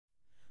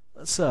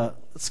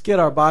Let's get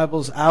our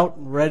Bibles out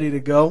and ready to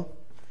go,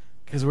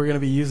 because we're going to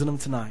be using them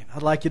tonight.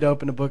 I'd like you to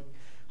open the book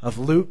of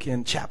Luke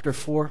in chapter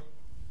 4.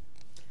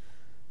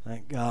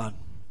 Thank God.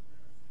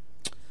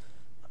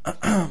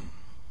 On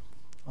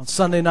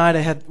Sunday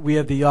night, we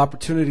had the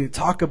opportunity to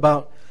talk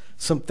about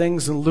some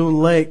things in Loon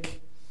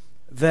Lake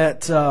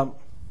that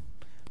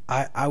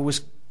I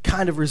was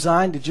kind of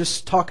resigned to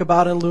just talk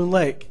about in Loon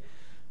Lake.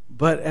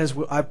 But as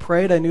I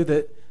prayed, I knew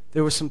that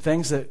there were some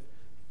things that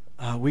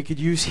we could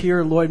use here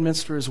in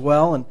Lloydminster as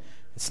well, and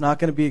it's not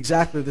going to be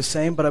exactly the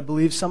same, but I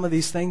believe some of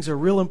these things are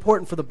real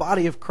important for the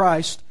body of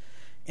Christ.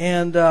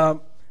 And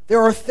there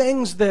are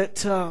things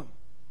that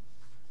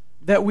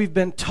we've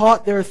been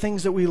taught, there are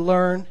things that we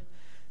learn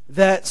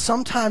that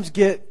sometimes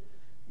get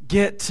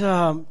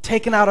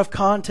taken out of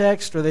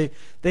context, or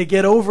they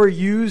get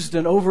overused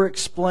and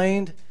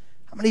over-explained.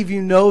 How many of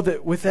you know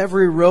that with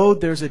every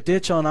road there's a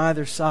ditch on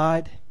either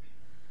side?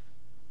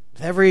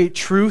 With every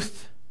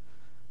truth,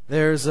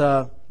 there's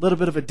a little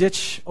bit of a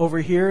ditch over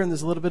here, and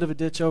there's a little bit of a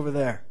ditch over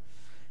there.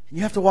 And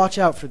you have to watch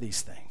out for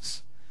these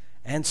things.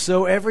 And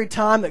so every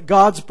time that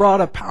God's brought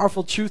a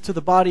powerful truth to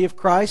the body of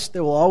Christ,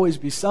 there will always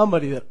be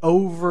somebody that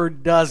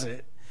overdoes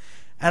it.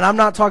 And I'm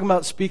not talking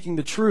about speaking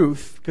the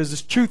truth, because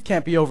this truth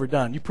can't be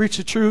overdone. You preach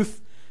the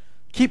truth,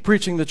 keep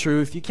preaching the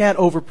truth. You can't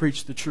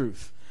overpreach the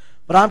truth.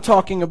 But I'm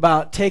talking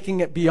about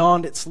taking it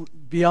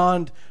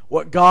beyond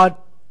what God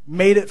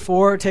made it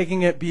for,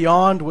 taking it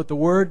beyond what the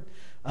Word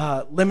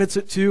limits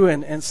it to,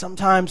 and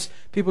sometimes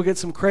people get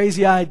some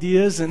crazy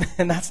ideas, and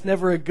that's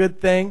never a good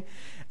thing.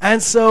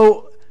 And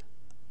so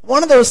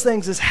one of those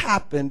things has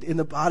happened in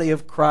the body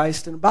of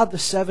Christ in about the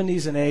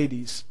 70s and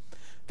 80s.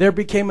 There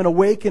became an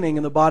awakening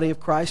in the body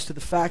of Christ to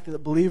the fact that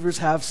believers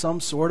have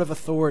some sort of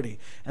authority.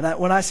 And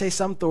when I say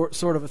some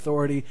sort of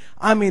authority,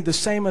 I mean the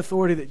same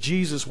authority that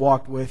Jesus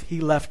walked with,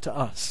 He left to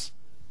us.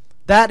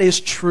 That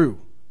is true.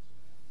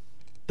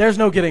 There's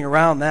no getting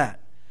around that.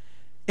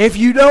 If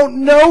you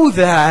don't know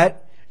that,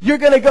 you're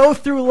going to go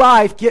through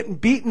life getting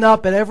beaten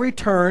up at every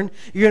turn.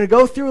 You're going to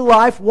go through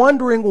life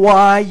wondering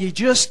why you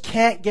just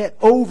can't get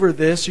over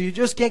this, or you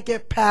just can't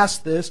get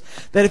past this.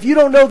 That if you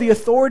don't know the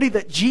authority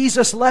that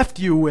Jesus left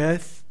you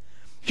with,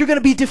 you're going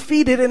to be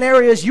defeated in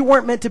areas you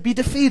weren't meant to be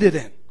defeated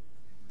in.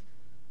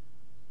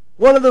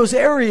 One of those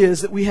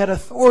areas that we had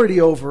authority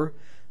over,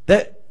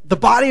 that the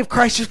body of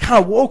Christ just kind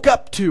of woke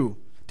up to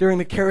during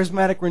the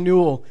charismatic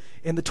renewal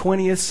in the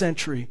 20th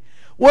century,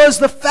 was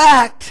the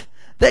fact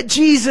that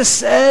Jesus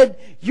said,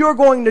 you're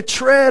going to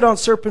tread on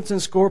serpents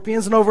and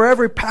scorpions, and over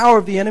every power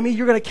of the enemy,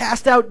 you're going to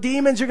cast out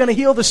demons, you're going to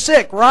heal the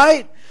sick,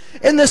 right?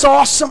 Isn't this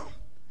awesome?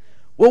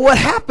 Well, what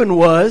happened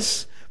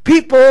was,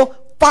 people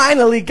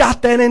finally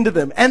got that into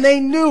them, and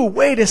they knew,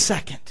 wait a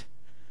second,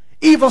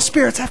 evil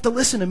spirits have to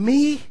listen to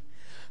me?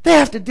 They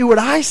have to do what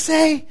I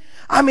say?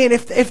 I mean,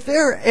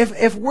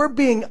 if we're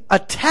being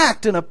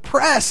attacked and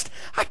oppressed,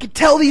 I could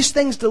tell these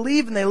things to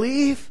leave, and they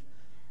leave.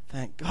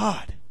 Thank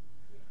God.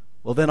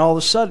 Well, then all of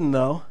a sudden,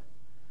 though,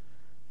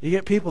 you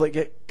get people that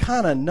get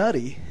kind of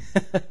nutty,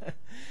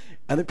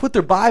 and they put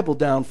their Bible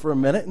down for a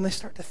minute, and they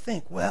start to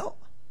think, well,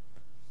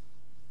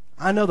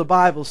 I know the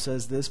Bible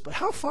says this, but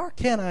how far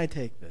can I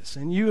take this?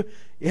 And you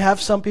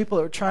have some people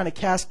that are trying to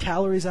cast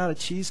calories out of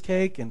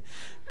cheesecake, and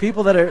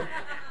people that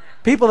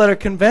are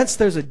convinced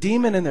there's a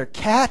demon in their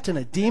cat and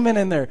a demon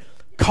in their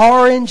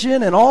car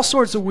engine and all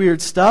sorts of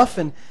weird stuff.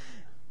 And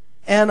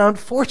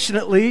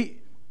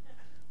unfortunately,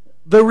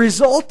 the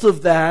result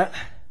of that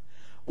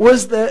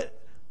was that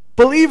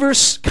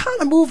believers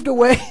kind of moved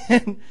away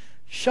and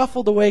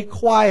shuffled away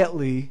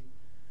quietly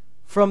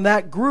from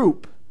that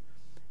group.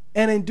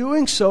 And in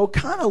doing so,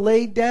 kind of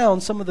laid down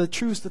some of the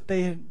truths that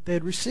they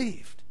had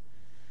received.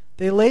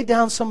 They laid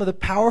down some of the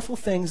powerful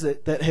things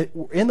that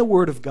were in the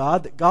Word of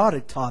God, that God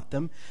had taught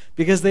them,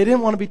 because they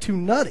didn't want to be too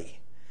nutty.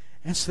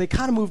 And so they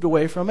kind of moved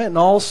away from it. And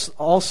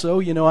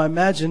also, I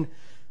imagine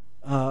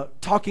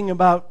talking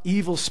about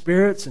evil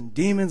spirits and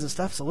demons and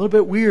stuff is a little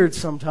bit weird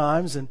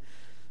sometimes. And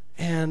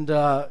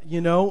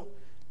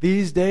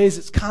these days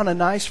it's kind of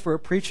nice for a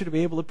preacher to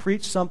be able to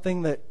preach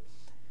something that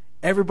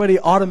everybody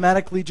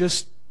automatically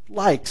just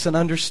likes and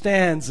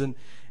understands. And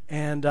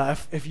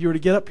if you were to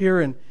get up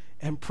here and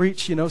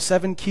preach,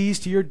 7 keys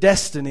to your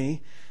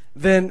destiny,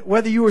 then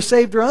whether you were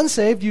saved or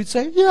unsaved, you'd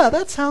say, yeah,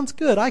 that sounds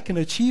good. I can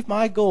achieve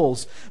my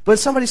goals. But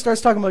somebody starts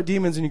talking about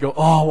demons and you go,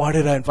 oh, why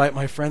did I invite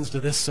my friends to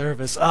this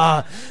service?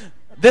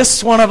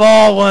 This one of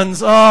all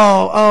ones.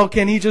 Oh,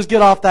 can he just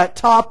get off that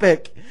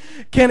topic?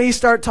 Can he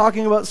start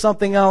talking about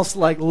something else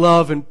like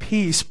love and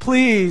peace?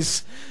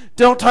 Please,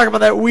 don't talk about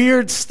that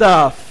weird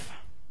stuff.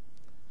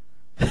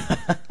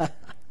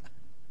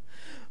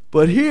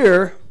 But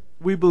here,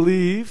 we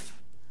believe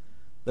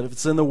that if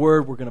it's in the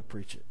Word, we're going to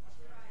preach it.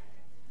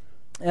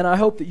 And I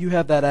hope that you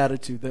have that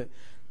attitude,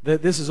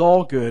 that this is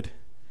all good,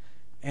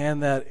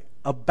 and that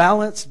a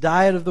balanced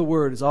diet of the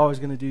Word is always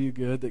going to do you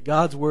good, that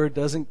God's Word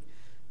doesn't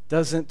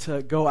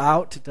go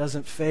out, it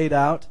doesn't fade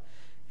out.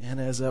 And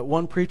as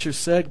one preacher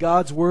said,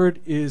 God's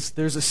Word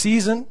there's a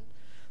season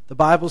The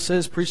Bible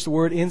says, preach the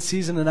word in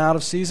season and out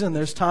of season.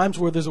 There's times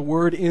where there's a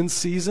word in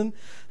season.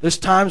 There's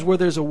times where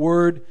there's a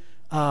word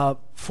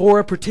for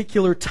a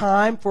particular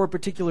time, for a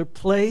particular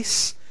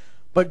place.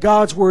 But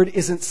God's word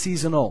isn't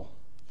seasonal,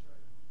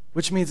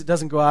 which means it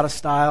doesn't go out of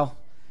style.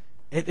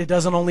 It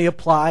doesn't only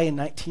apply in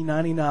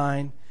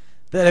 1999.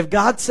 That if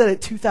God said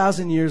it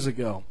 2,000 years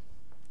ago,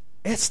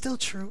 it's still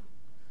true.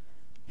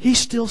 He's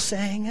still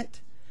saying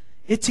it.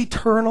 It's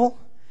eternal.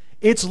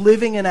 It's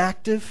living and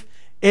active.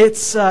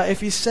 It's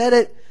if He said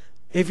it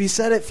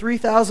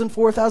 3,000,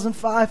 4,000,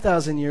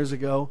 5,000 years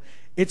ago,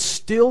 it's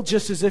still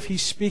just as if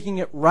He's speaking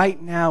it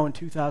right now in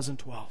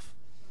 2012.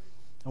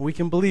 And we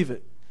can believe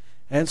it.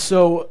 And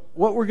so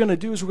what we're going to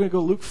do is we're going to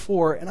go to Luke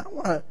 4, and I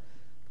want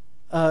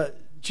to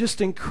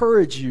just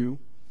encourage you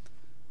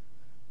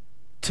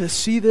to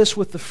see this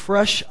with the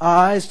fresh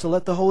eyes, to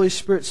let the Holy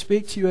Spirit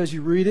speak to you as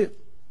you read it,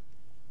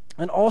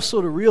 and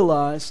also to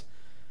realize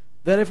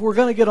that if we're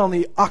going to get on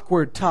the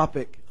awkward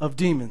topic of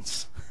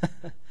demons,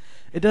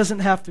 it doesn't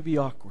have to be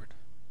awkward.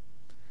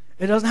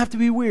 It doesn't have to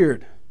be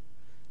weird.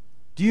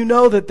 Do you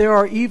know that there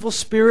are evil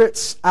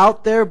spirits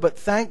out there, but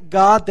thank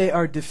God they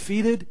are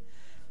defeated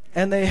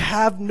and they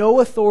have no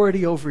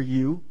authority over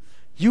you?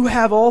 You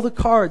have all the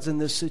cards in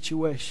this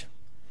situation.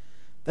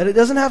 That it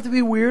doesn't have to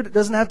be weird. It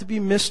doesn't have to be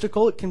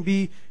mystical. It can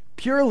be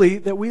purely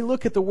that we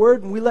look at the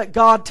Word and we let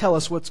God tell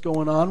us what's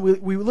going on.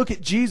 We look at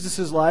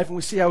Jesus' life and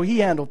we see how He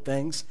handled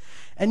things.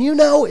 And you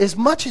know, as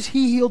much as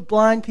He healed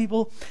blind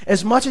people,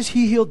 as much as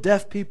He healed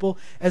deaf people,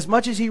 as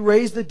much as He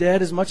raised the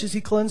dead, as much as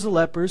He cleansed the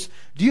lepers,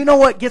 do you know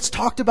what gets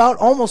talked about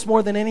almost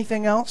more than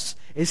anything else?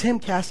 Is Him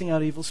casting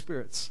out evil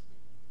spirits.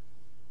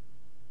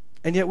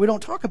 And yet we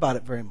don't talk about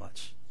it very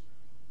much.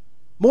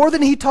 More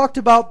than He talked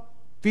about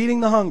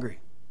feeding the hungry.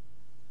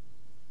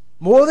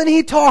 More than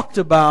He talked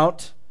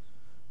about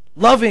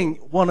loving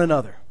one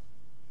another.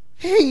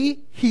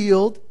 He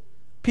healed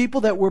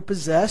people that were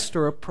possessed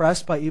or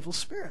oppressed by evil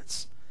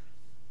spirits.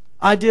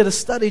 I did a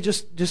study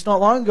just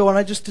not long ago, and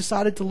I just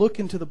decided to look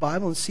into the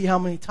Bible and see how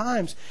many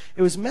times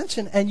it was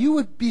mentioned, and you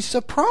would be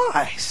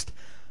surprised.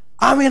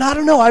 I mean, I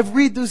don't know, I've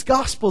read those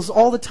Gospels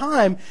all the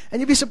time, and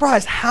you'd be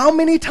surprised how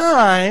many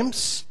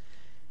times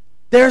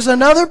there's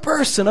another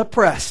person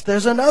oppressed.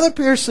 There's another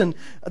person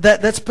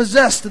that's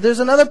possessed. There's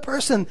another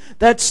person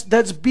that's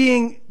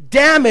being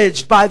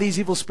damaged by these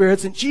evil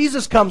spirits, and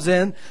Jesus comes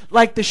in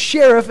like the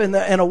sheriff in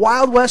a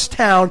Wild West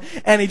town,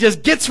 and He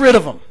just gets rid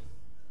of them.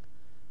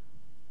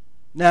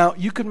 Now,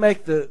 you could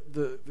make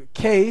the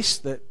case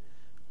that,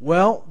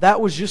 well,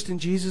 that was just in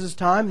Jesus'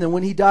 time. And then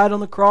when He died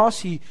on the cross,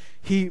 He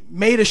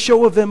made a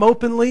show of them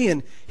openly,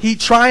 and He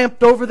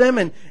triumphed over them,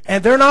 and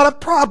they're not a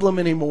problem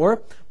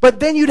anymore. But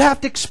then you'd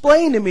have to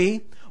explain to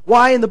me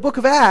why in the book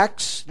of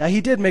Acts, now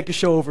He did make a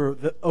show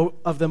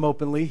of them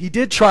openly. He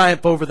did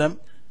triumph over them.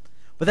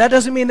 But that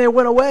doesn't mean they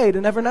went away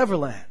to Never Never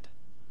Land.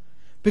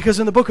 Because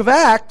in the book of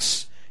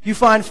Acts, you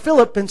find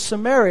Philip in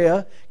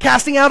Samaria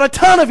casting out a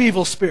ton of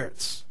evil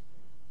spirits.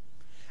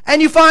 And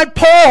you find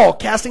Paul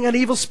casting an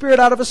evil spirit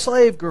out of a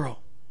slave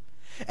girl.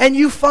 And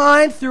you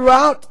find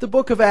throughout the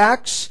book of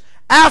Acts,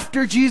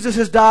 after Jesus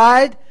has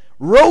died,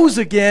 rose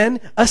again,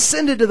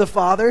 ascended to the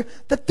Father,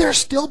 that they're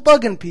still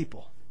bugging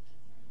people.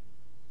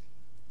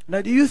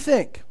 Now, do you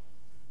think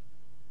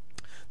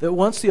that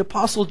once the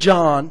Apostle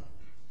John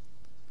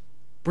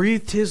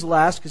breathed his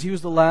last, because he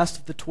was the last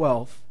of the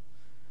 12,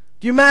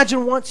 do you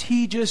imagine once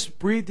he just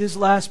breathed his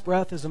last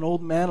breath as an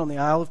old man on the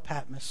Isle of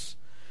Patmos,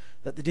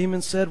 that the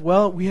demons said,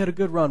 well, we had a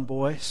good run,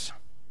 boys.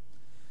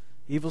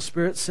 Evil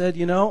spirits said,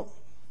 you know,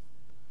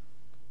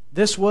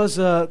 this was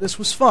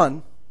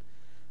fun,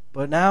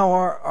 but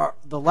now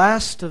the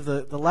last of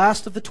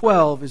the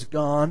 12 is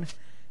gone.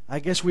 I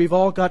guess we've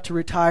all got to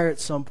retire at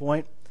some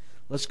point.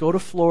 Let's go to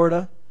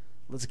Florida.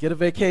 Let's get a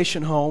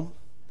vacation home.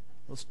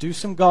 Let's do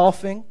some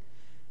golfing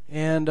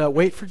and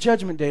wait for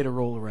Judgment Day to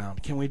roll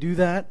around. Can we do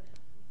that?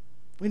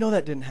 We know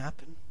that didn't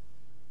happen.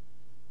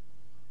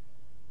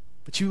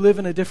 But you live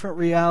in a different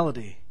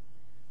reality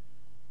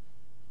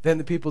than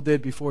the people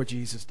did before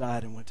Jesus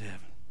died and went to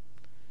heaven.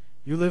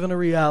 You live in a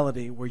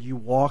reality where you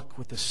walk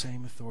with the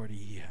same authority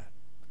He had.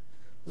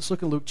 Let's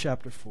look in Luke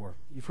chapter 4.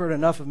 You've heard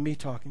enough of me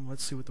talking.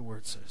 Let's see what the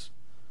Word says.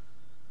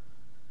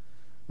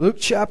 Luke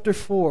chapter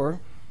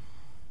 4.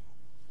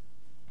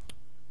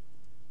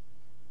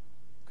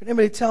 Could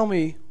anybody tell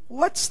me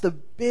what's the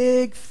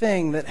big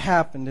thing that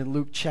happened in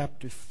Luke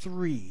chapter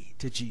 3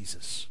 to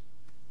Jesus?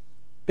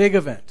 Big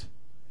event.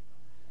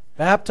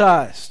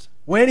 Baptized.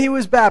 When He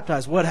was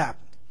baptized, what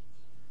happened?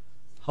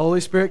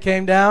 Holy Spirit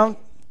came down,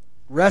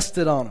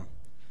 rested on Him.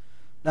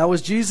 Now,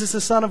 was Jesus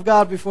the Son of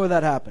God before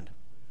that happened?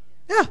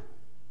 Yeah,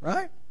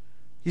 right?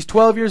 He's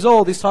 12 years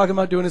old. He's talking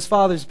about doing His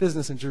Father's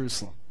business in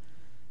Jerusalem.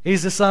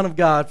 He's the Son of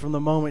God from the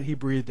moment He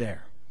breathed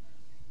air.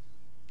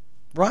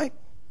 Right?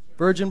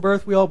 Virgin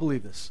birth, we all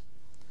believe this.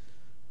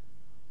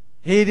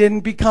 He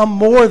didn't become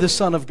more the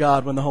Son of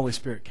God when the Holy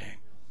Spirit came.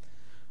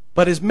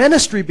 But His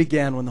ministry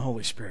began when the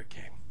Holy Spirit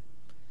came.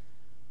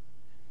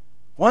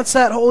 Once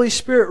that Holy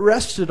Spirit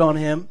rested on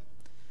Him,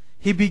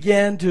 He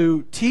began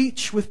to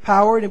teach with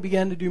power, and he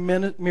began to do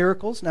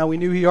miracles. Now, we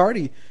knew he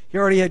already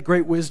had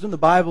great wisdom. The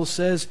Bible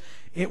says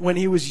when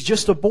he was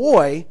just a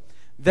boy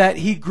that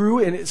he grew,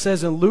 and it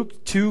says in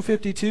Luke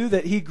 2:52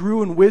 that he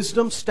grew in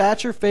wisdom,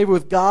 stature, favor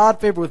with God,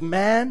 favor with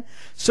man.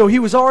 So he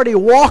was already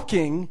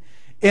walking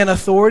in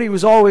authority. He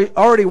was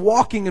already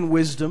walking in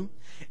wisdom.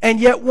 And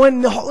yet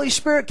when the Holy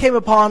Spirit came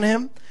upon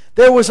him,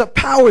 there was a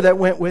power that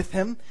went with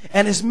him,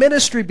 and his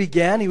ministry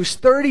began. He was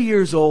 30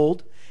 years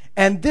old,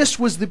 and this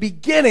was the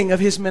beginning of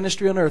his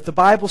ministry on earth. The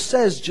Bible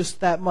says just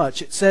that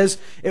much. It says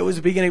it was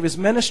the beginning of his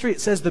ministry. It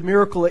says the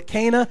miracle at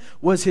Cana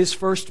was his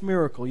first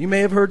miracle. You may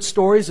have heard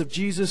stories of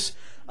Jesus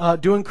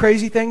doing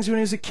crazy things when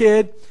he was a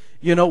kid,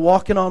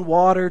 walking on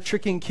water,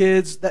 tricking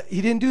kids.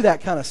 He didn't do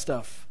that kind of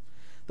stuff.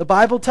 The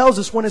Bible tells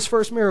us when his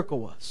first miracle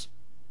was.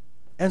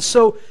 And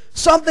so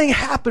something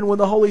happened when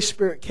the Holy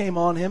Spirit came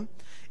on him.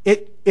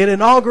 It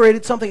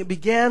inaugurated something. It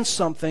began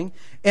something.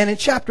 And in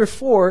chapter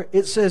 4,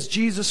 it says,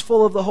 Jesus,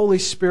 full of the Holy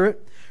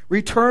Spirit,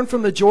 returned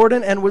from the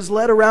Jordan and was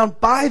led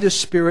around by the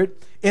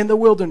Spirit in the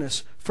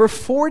wilderness for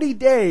 40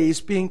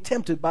 days being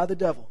tempted by the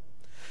devil.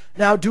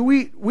 Now,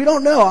 we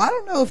don't know. I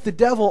don't know if the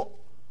devil,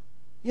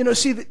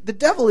 the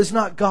devil is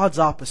not God's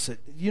opposite.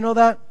 You know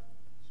that?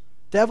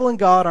 Devil and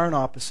God aren't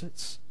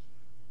opposites.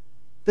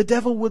 The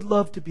devil would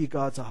love to be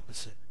God's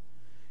opposite.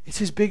 It's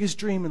his biggest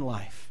dream in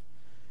life,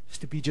 is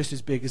to be just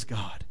as big as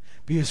God,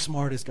 be as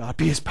smart as God,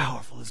 be as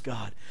powerful as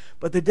God.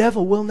 But the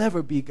devil will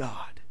never be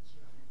God.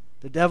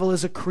 The devil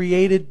is a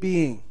created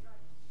being.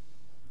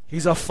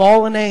 He's a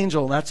fallen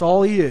angel, and that's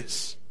all he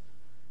is.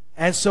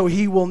 And so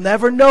he will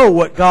never know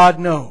what God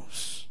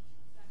knows.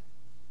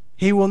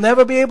 He will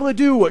never be able to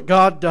do what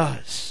God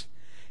does.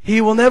 He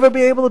will never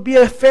be able to be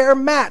a fair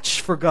match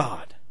for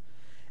God.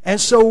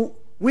 And so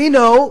we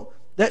know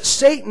that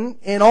Satan,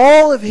 in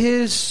all of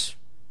his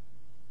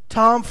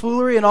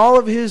tomfoolery and all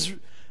of his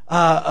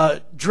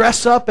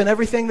dress up and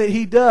everything that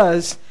he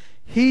does,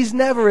 he's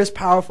never as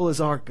powerful as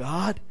our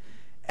God.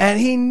 And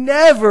he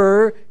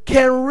never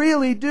can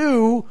really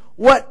do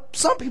what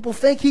some people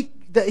think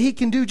that he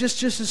can do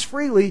just as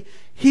freely.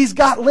 He's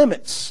got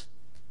limits.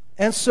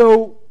 And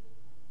so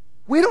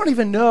we don't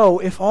even know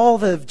if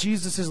all of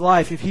Jesus'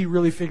 life, if he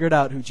really figured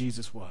out who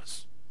Jesus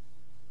was.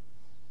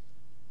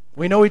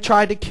 We know he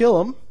tried to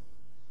kill him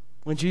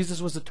when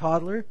Jesus was a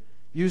toddler,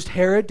 used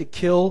Herod to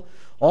kill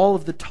all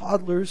of the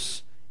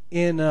toddlers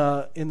in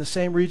the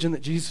same region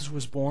that Jesus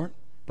was born,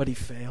 but he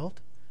failed.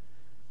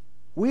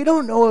 We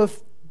don't know if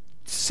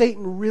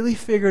Satan really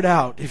figured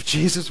out if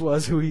Jesus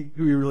was who he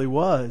really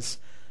was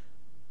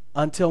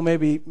until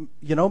maybe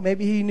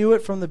he knew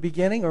it from the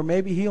beginning, or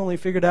maybe he only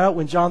figured it out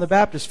when John the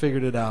Baptist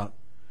figured it out,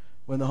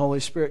 when the Holy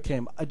Spirit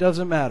came. It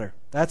doesn't matter.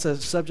 That's a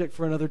subject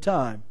for another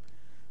time.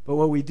 But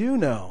what we do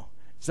know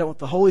is that when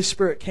the Holy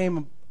Spirit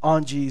came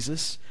on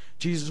Jesus,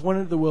 Jesus went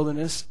into the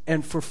wilderness,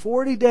 and for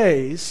 40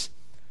 days,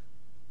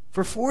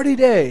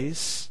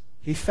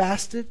 he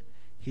fasted,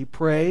 he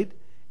prayed,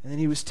 and then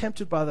he was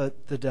tempted by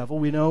the devil.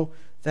 We know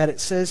that it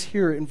says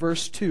here in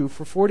verse 2,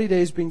 for 40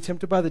 days being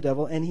tempted by the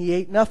devil, and he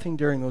ate nothing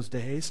during those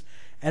days,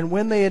 and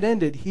when they had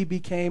ended, he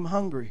became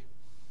hungry.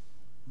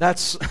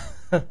 That's,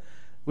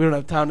 we don't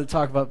have time to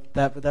talk about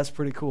that, but that's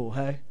pretty cool,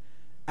 hey?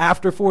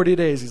 After 40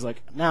 days, he's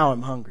like, now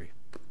I'm hungry.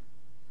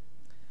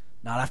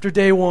 Not after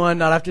day 1,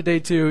 not after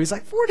day 2. He's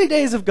like, 40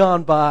 days have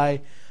gone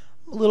by.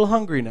 I'm a little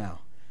hungry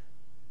now.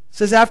 It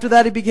says, after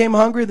that he became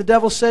hungry. The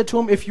devil said to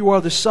him, if you are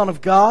the Son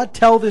of God,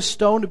 tell this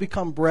stone to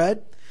become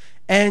bread.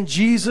 And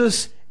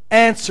Jesus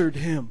answered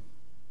him,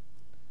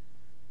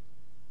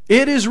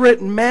 it is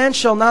written, man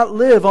shall not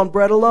live on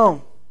bread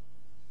alone.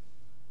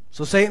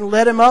 So Satan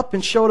led him up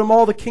and showed him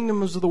all the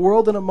kingdoms of the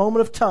world in a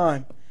moment of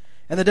time.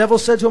 And the devil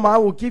said to him, I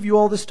will give you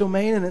all this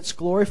domain and its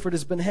glory, for it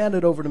has been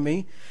handed over to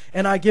me,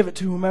 and I give it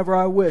to whomever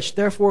I wish.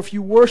 Therefore, if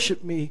you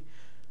worship me,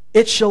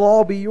 it shall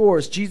all be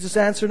yours. Jesus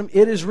answered him,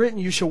 it is written,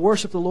 you shall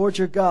worship the Lord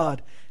your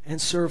God,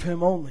 and serve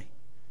him only.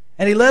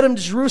 And he led him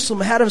to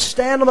Jerusalem, had him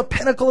stand on the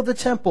pinnacle of the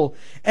temple,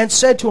 and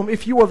said to him,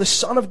 if you are the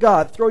Son of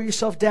God, throw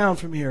yourself down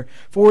from here.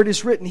 For it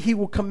is written, he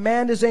will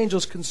command his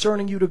angels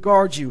concerning you to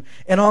guard you,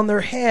 and on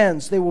their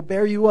hands they will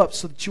bear you up,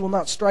 so that you will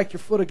not strike your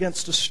foot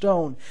against a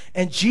stone.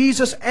 And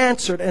Jesus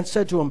answered and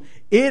said to him,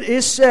 it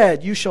is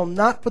said, you shall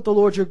not put the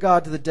Lord your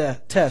God to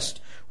the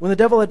test. When the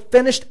devil had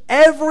finished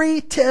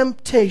every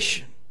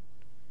temptation,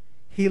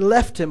 he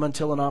left him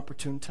until an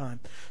opportune time.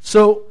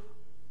 So,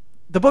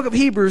 the book of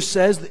Hebrews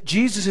says that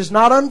Jesus is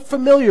not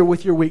unfamiliar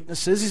with your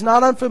weaknesses. He's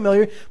not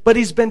unfamiliar, but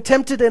he's been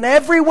tempted in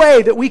every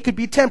way that we could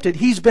be tempted.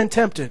 He's been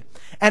tempted.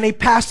 And he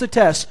passed the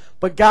test.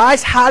 But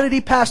guys, how did he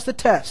pass the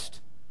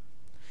test?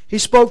 He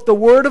spoke the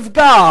word of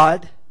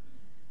God,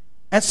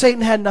 and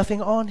Satan had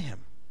nothing on him.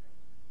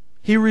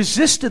 He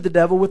resisted the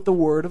devil with the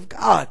word of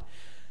God.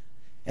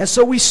 And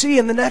so we see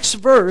in the next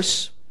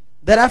verse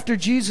that after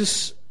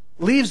Jesus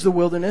leaves the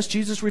wilderness,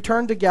 Jesus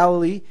returned to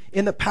Galilee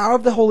in the power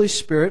of the Holy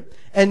Spirit,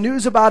 and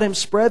news about him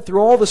spread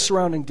through all the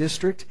surrounding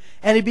district,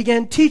 and he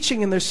began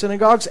teaching in their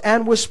synagogues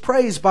and was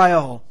praised by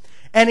all.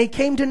 And he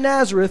came to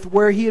Nazareth,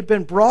 where he had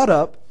been brought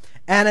up,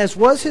 And as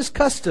was his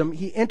custom,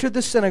 he entered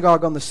the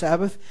synagogue on the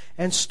Sabbath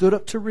and stood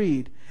up to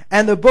read.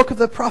 And the book of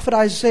the prophet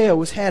Isaiah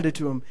was handed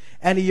to him.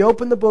 And he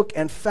opened the book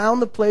and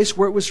found the place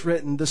where it was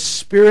written, "The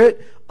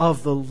Spirit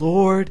of the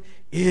Lord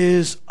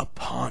is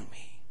upon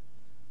me,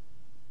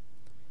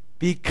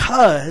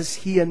 because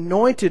he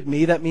anointed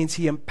me." That means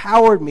he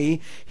empowered me.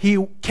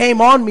 He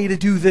came on me to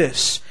do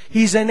this.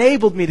 He's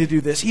enabled me to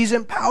do this. He's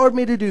empowered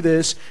me to do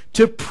this,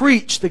 to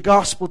preach the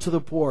gospel to the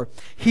poor.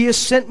 He has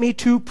sent me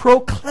to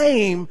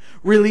proclaim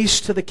release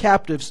to the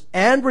captives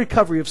and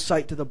recovery of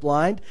sight to the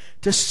blind,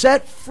 to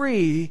set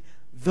free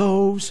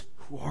those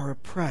who are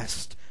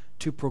oppressed,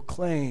 to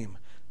proclaim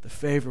the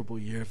favorable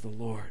year of the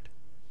Lord.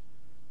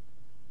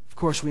 Of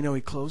course, we know he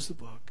closed the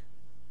book.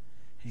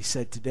 He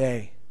said,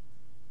 "Today,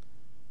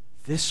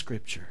 this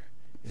scripture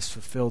is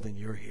fulfilled in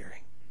your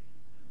hearing."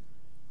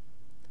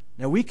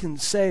 Now we can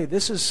say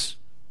this is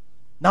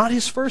not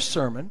his first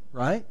sermon,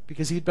 right?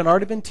 Because he'd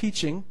already been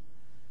teaching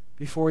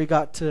before he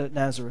got to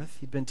Nazareth.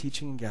 He'd been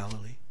teaching in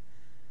Galilee.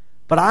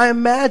 But I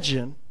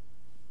imagine,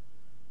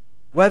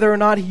 whether or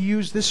not he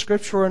used this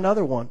scripture or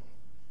another one,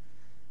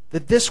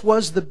 that this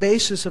was the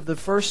basis of the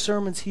first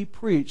sermons he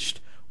preached,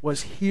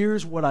 was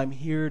here's what I'm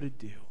here to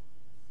do.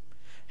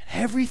 And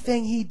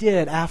everything he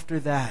did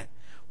after that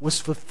was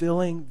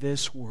fulfilling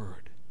this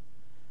word.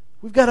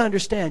 We've got to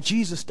understand,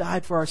 Jesus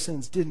died for our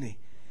sins, didn't he?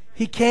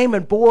 He came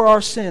and bore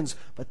our sins,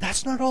 but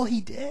that's not all he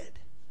did.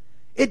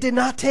 It did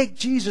not take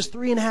Jesus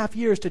 3.5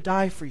 years to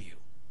die for you.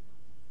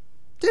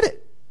 Did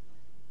it?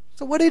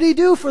 So what did he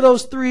do for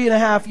those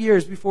 3.5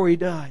 years before he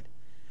died?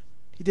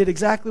 He did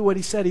exactly what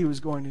he said he was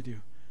going to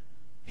do.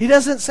 He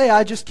doesn't say,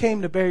 "I just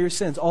came to bear your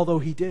sins," although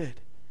he did.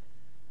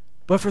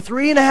 But for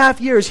 3.5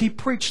 years, he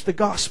preached the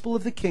gospel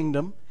of the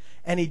kingdom,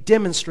 and he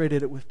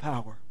demonstrated it with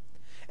power.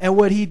 And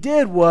what he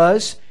did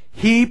was,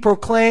 he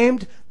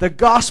proclaimed the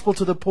gospel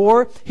to the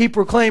poor. He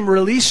proclaimed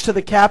release to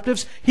the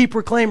captives. He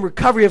proclaimed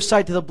recovery of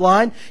sight to the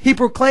blind. He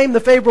proclaimed the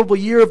favorable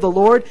year of the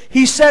Lord.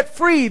 He set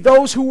free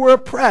those who were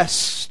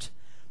oppressed.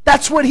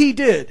 That's what he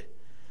did.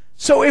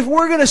 So if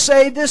we're going to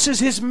say this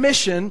is his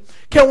mission,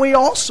 can we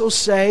also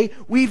say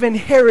we've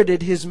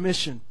inherited his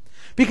mission?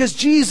 Because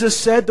Jesus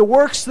said, "The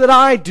works that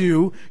I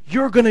do,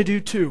 you're going to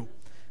do too."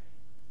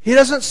 He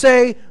doesn't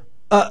say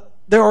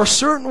there are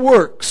certain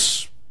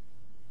works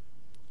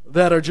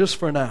that are just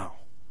for now.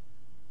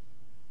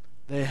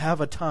 They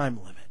have a time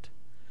limit.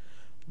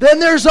 Then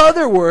there's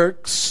other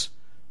works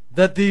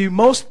that the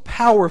most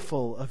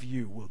powerful of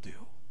you will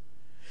do.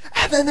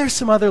 And then there's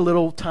some other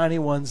little tiny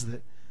ones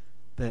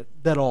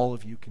that all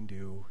of you can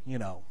do, you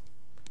know.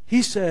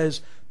 He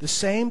says, the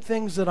same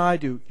things that I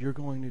do, you're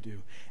going to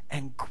do.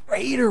 And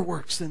greater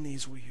works than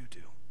these will you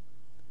do.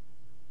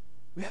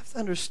 We have to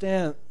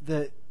understand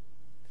that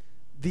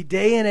the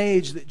day and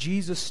age that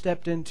Jesus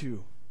stepped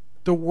into,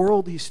 the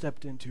world he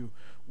stepped into,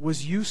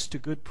 was used to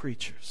good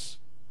preachers.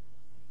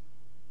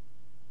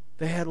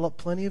 They had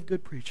plenty of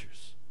good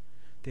preachers.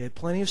 They had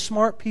plenty of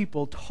smart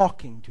people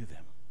talking to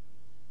them.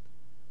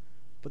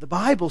 But the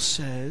Bible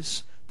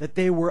says that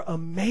they were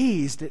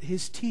amazed at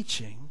his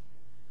teaching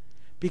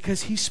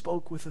because he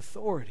spoke with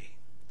authority.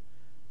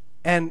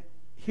 And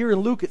here in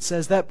Luke it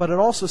says that, but it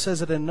also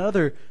says it in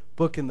another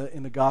book in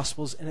the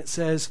Gospels, and it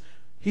says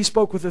he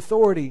spoke with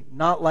authority,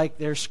 not like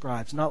their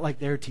scribes, not like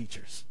their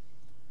teachers.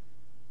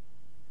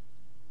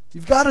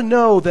 You've got to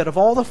know that of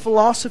all the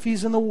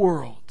philosophies in the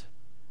world,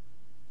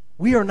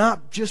 we are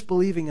not just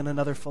believing in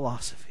another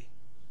philosophy.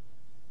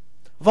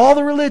 Of all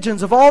the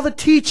religions, of all the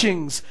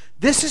teachings,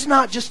 this is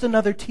not just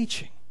another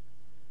teaching.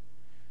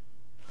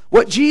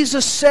 What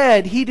Jesus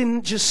said, he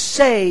didn't just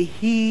say,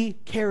 he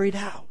carried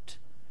out.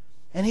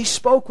 And he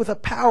spoke with a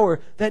power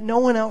that no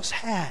one else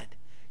had.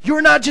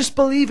 You're not just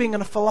believing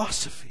in a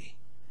philosophy.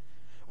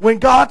 When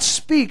God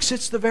speaks,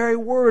 it's the very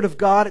Word of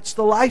God. It's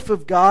the life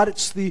of God.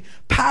 It's the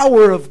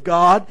power of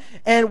God.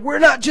 And we're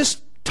not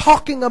just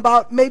talking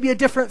about maybe a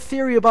different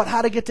theory about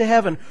how to get to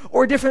heaven,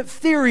 or a different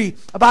theory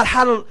about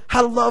how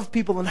to love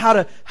people and how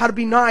to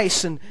be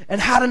nice and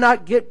how to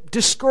not get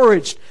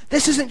discouraged.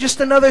 This isn't just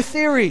another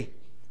theory.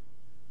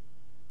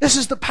 This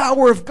is the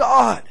power of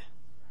God.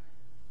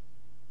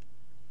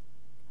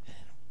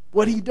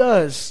 What he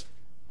does,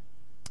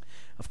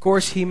 of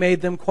course, he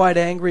made them quite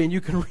angry, and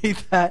you can read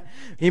that.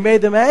 He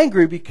made them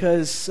angry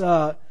because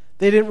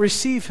they didn't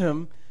receive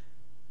him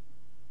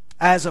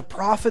as a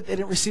prophet. They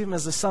didn't receive him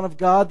as the Son of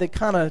God. They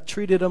kind of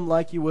treated him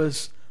like he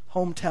was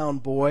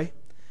hometown boy.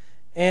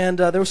 And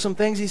there were some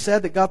things he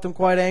said that got them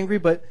quite angry,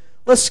 but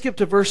let's skip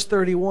to verse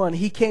 31.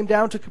 He came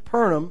down to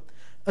Capernaum,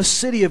 a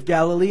city of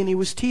Galilee, and he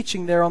was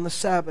teaching there on the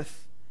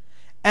Sabbath.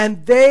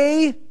 And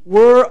they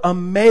were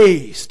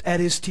amazed at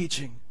his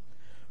teaching,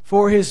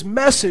 for his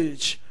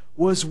message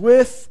was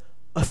with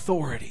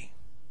authority.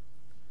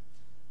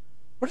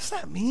 What does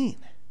that mean?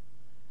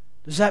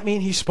 Does that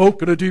mean he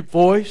spoke in a deep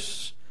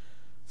voice?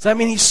 Does that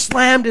mean he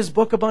slammed his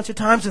book a bunch of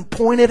times and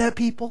pointed at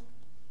people?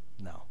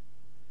 No.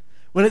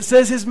 When it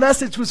says his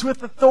message was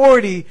with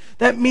authority,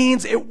 that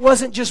means it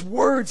wasn't just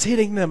words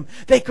hitting them.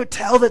 They could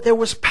tell that there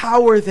was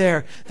power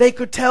there. They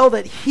could tell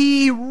that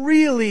he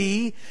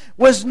really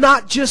was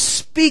not just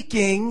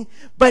speaking,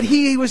 but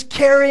he was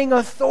carrying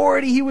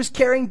authority. He was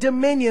carrying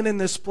dominion in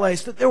this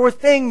place. That there were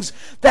things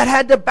that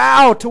had to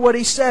bow to what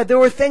he said. There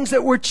were things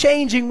that were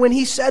changing when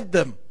he said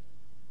them.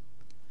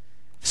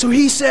 So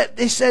they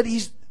said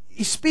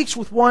he speaks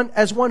with one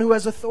as one who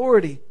has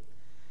authority.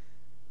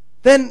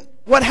 Then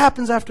what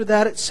happens after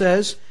that? It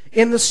says,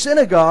 in the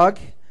synagogue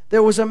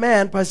there was a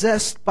man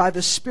possessed by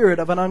the spirit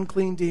of an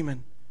unclean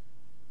demon.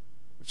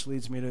 Which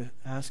leads me to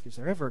ask, is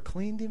there ever a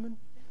clean demon?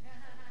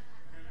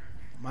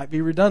 Might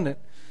be redundant.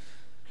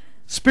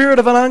 Spirit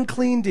of an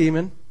unclean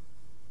demon.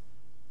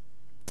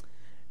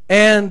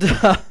 And,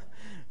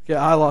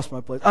 I lost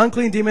my place.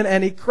 Unclean demon,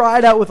 and he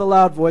cried out with a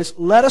loud voice,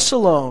 "Let us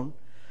alone.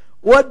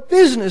 What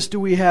business do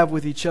we have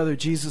with each other,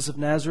 Jesus of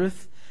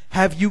Nazareth?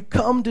 Have you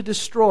come to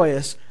destroy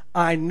us?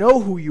 I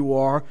know who you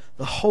are,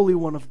 the Holy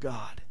One of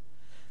God."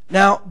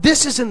 Now,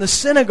 this is in the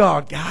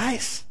synagogue,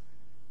 guys.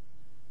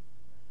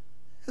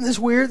 Isn't this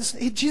weird?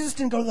 Jesus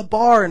didn't go to the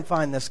bar and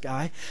find this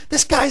guy.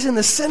 This guy's in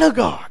the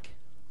synagogue.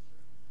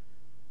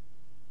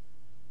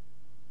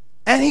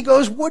 And he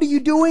goes, "What are you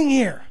doing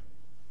here?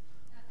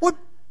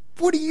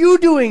 What are you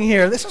doing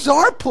here? This is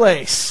our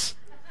place."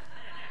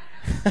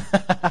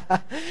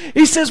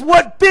 He says,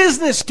 "What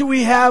business do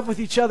we have with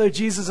each other,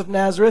 Jesus of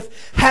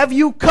Nazareth? Have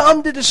you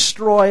come to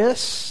destroy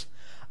us?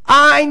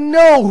 I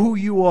know who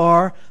you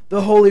are,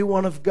 the Holy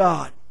One of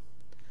God."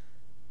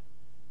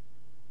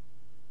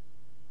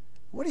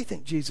 What do you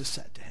think Jesus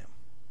said to him?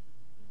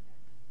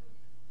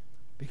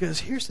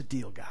 Because here's the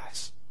deal,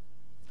 guys.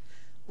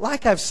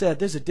 Like I've said,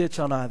 there's a ditch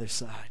on either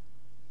side.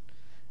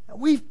 Now,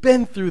 we've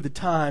been through the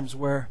times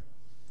where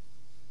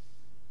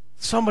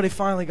somebody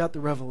finally got the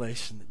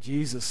revelation that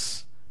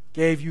Jesus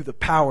gave you the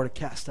power to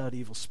cast out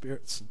evil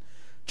spirits and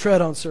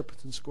tread on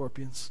serpents and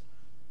scorpions.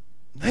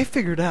 And they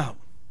figured out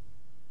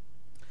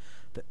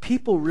that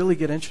people really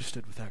get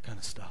interested with that kind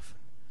of stuff.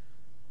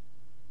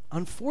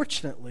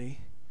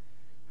 Unfortunately,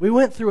 we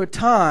went through a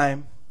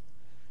time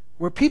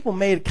where people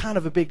made kind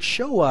of a big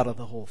show out of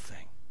the whole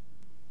thing.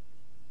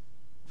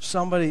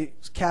 Somebody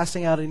was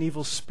casting out an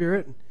evil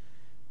spirit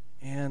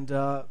and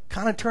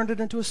kind of turned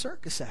it into a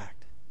circus act.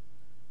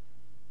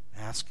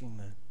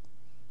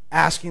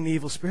 Asking the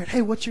evil spirit,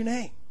 "Hey, what's your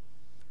name?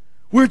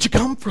 Where'd you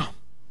come from?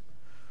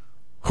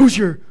 Who's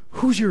your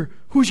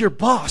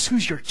boss?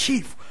 Who's your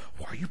chief?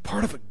 Are you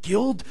part of a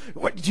guild?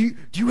 What do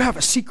you have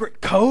a secret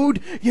code?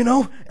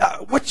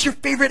 What's your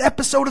favorite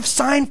episode of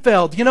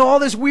Seinfeld? All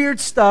this weird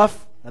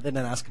stuff." I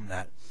didn't ask him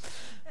that.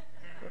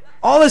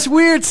 All this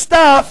weird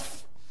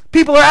stuff.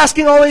 People are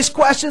asking all these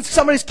questions.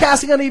 Somebody's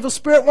casting an evil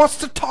spirit, wants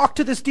to talk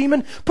to this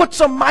demon, puts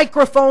a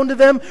microphone to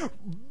them,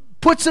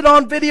 puts it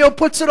on video,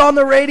 puts it on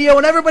the radio,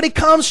 and everybody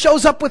comes,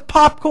 shows up with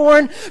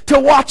popcorn to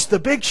watch the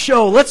big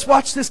show. Let's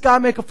watch this guy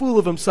make a fool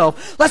of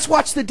himself. Let's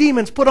watch the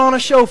demons put on a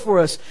show for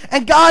us.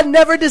 And God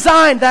never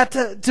designed that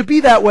to be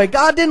that way.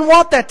 God didn't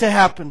want that to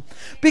happen.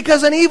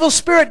 Because an evil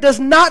spirit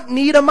does not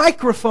need a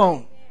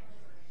microphone.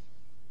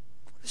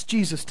 What does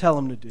Jesus tell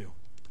him to do?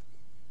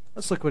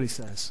 Let's look what he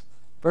says.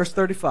 Verse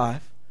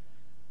 35.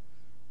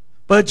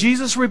 But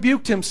Jesus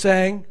rebuked him,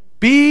 saying,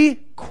 "Be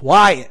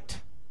quiet."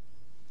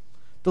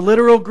 The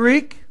literal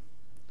Greek,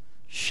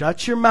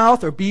 shut your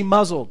mouth or be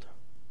muzzled.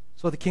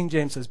 That's what the King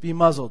James says, be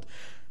muzzled.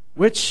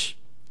 Which,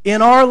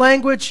 in our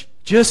language,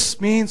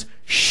 just means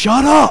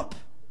shut up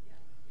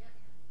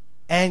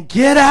and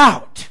get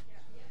out.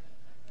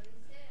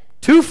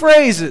 Two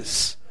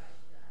phrases.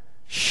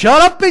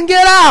 Shut up and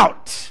get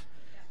out.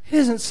 He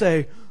doesn't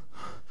say,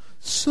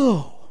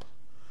 "So,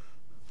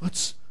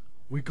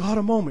 we got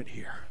a moment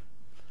here.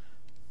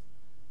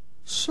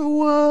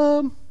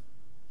 So,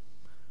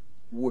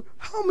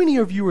 how many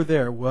of you are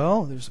there?"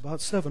 "Well, there's about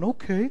 7.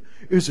 "Okay.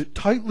 Is it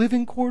tight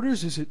living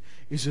quarters? Is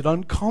it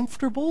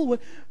uncomfortable?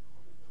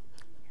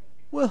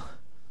 Well,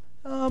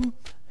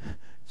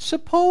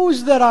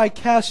 suppose that I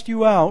cast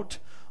you out.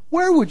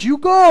 Where would you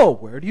go?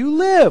 Where do you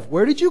live?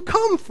 Where did you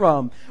come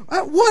from?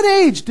 At what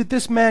age did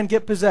this man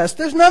get possessed?"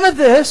 There's none of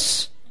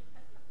this.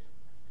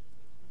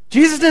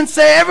 Jesus didn't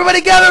say,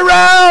 "Everybody gather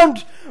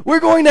around. We're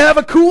going to have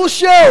a cool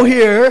show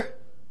here.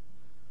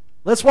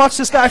 Let's watch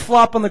this guy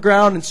flop on the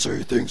ground and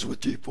say things with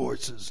deep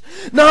voices."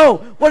 No,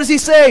 what does he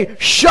say?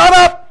 "Shut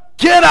up,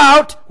 get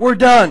out, we're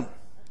done."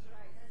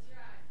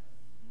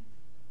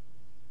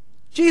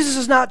 Jesus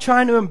is not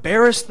trying to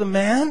embarrass the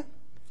man.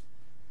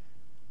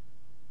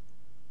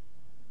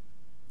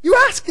 You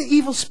ask the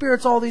evil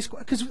spirits all these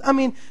questions.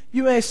 Because,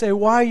 you may say,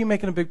 "Why are you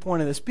making a big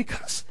point of this?"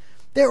 Because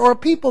there are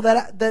people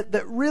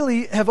that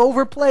really have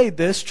overplayed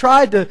this,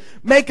 tried to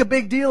make a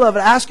big deal of it,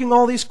 asking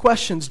all these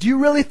questions. Do you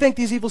really think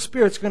these evil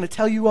spirits are going to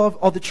tell you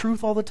all the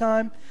truth all the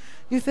time?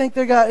 You think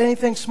they got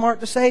anything smart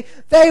to say?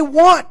 They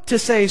want to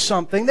say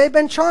something. They've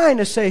been trying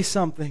to say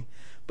something.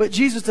 But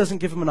Jesus doesn't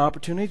give them an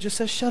opportunity. He just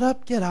says, "Shut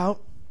up, get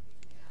out."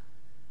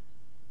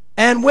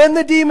 And when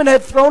the demon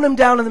had thrown him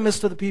down in the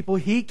midst of the people,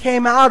 he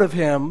came out of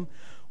him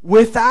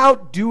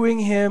without doing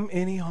him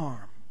any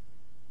harm.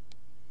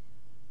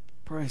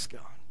 Praise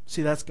God.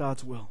 See, that's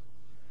God's will.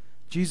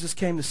 Jesus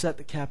came to set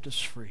the captives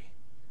free.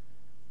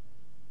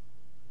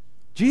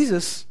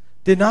 Jesus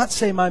did not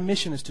say, my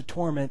mission is to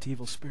torment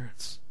evil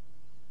spirits.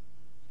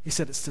 He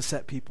said it's to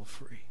set people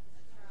free.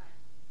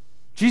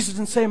 Jesus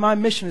didn't say, my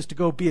mission is to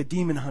go be a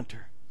demon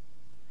hunter.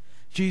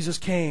 Jesus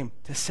came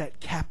to set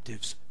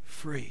captives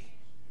free.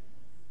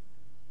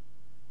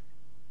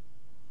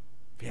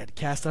 If he had to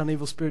cast out an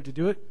evil spirit to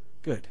do it,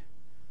 good.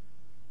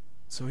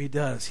 So he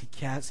does.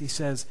 He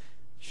says,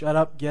 shut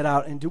up, get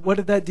out, and do. What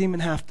did that demon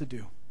have to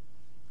do?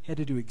 He had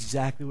to do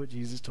exactly what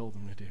Jesus told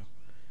him to do.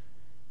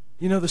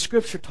 You know, the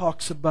scripture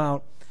talks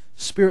about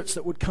spirits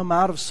that would come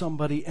out of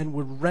somebody and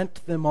would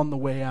rent them on the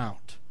way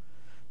out.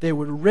 They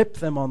would rip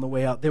them on the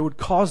way out. They would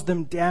cause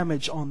them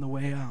damage on the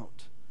way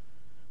out.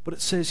 But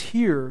it says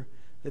here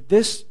that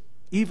this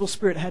evil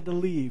spirit had to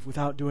leave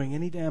without doing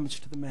any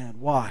damage to the man.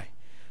 Why?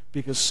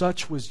 Because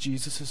such was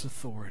Jesus'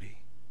 authority,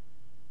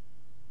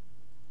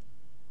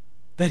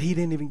 that he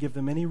didn't even give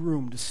them any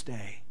room to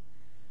stay.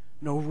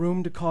 No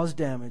room to cause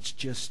damage,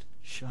 just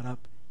shut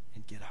up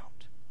and get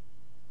out.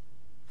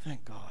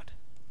 Thank God.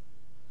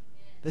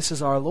 This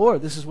is our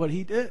Lord. This is what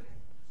he did.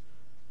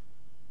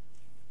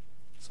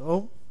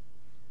 So,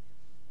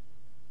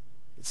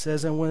 it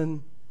says, and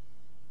when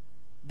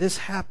this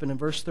happened in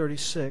verse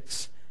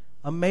 36,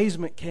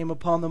 amazement came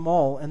upon them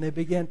all, and they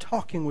began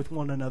talking with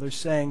one another,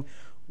 saying,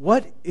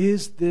 what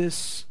is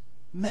this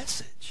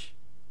message?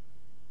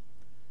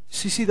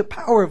 See, the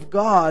power of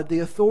God, the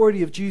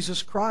authority of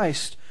Jesus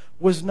Christ,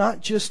 was not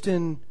just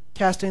in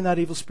casting that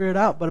evil spirit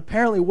out, but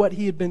apparently what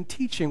he had been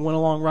teaching went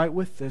along right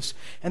with this.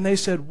 And they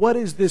said, what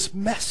is this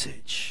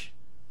message?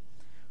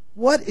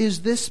 What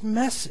is this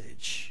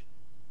message?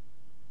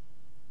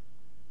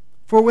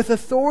 For with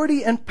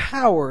authority and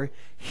power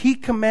he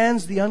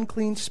commands the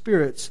unclean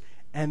spirits,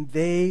 and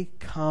they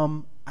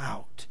come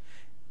out.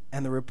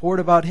 And the report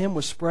about him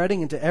was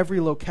spreading into every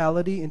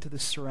locality, into the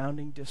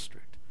surrounding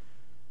district.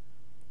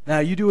 Now,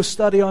 you do a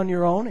study on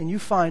your own, and you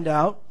find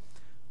out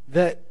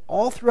that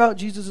all throughout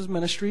Jesus'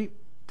 ministry,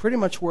 pretty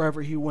much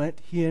wherever he went,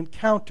 he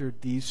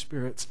encountered these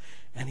spirits,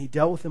 and he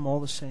dealt with them all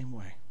the same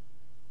way.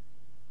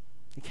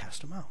 He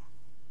cast them out.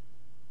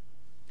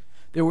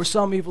 There were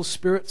some evil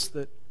spirits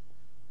that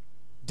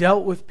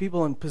dealt with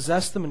people and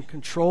possessed them and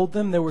controlled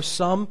them. There were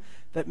some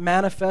that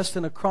manifest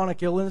in a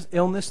chronic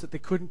illness that they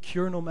couldn't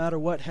cure no matter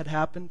what had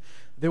happened.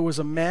 There was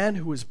a man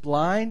who was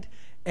blind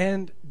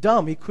and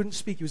dumb. He couldn't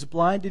speak. He was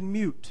blind and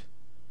mute.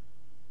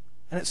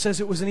 And it says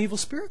it was an evil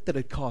spirit that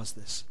had caused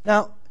this.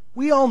 Now,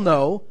 we all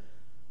know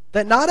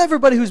that not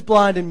everybody who's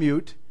blind and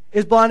mute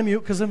is blind and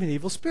mute because of an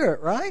evil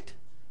spirit, right?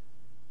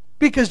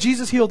 Because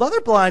Jesus healed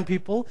other blind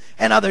people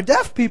and other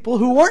deaf people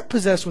who weren't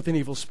possessed with an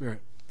evil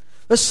spirit.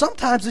 But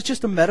sometimes it's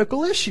just a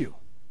medical issue.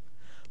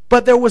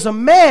 But there was a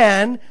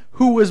man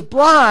who was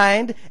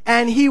blind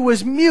and he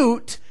was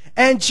mute,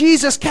 and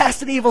Jesus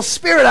cast an evil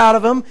spirit out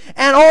of him,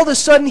 and all of a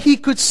sudden he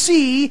could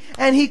see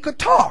and he could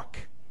talk.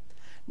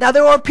 Now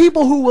there are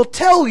people who will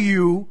tell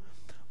you,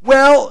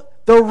 well,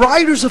 the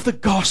writers of the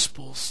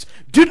Gospels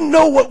didn't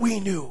know what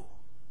we knew.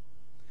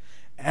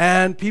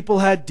 And people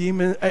had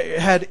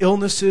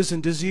illnesses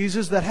and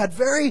diseases that had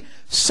very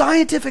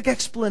scientific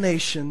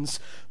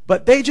explanations,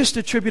 but they just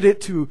attribute it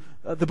to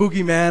the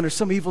boogeyman or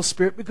some evil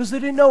spirit because they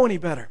didn't know any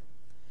better.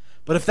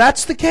 But if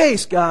that's the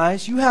case,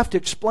 guys, you have to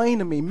explain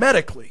to me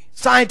medically,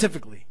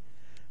 scientifically,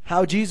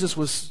 how Jesus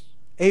was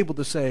able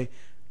to say,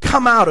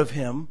 come out of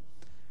him,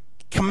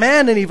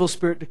 command an evil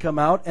spirit to come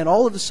out, and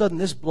all of a sudden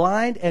this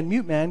blind and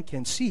mute man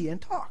can see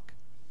and talk.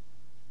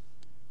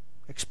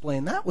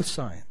 Explain that with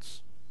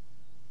science.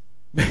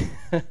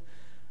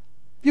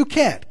 You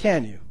can't,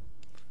 can you?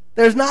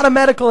 There's not a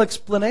medical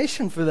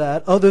explanation for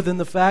that other than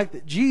the fact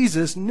that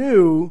Jesus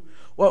knew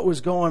what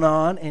was going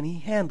on and he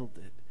handled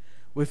it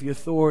with the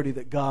authority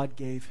that God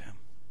gave him.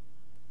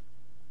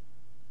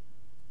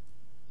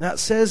 Now it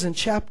says in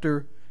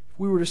chapter, if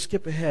we were to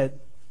skip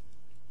ahead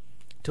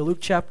to Luke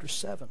chapter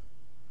 7.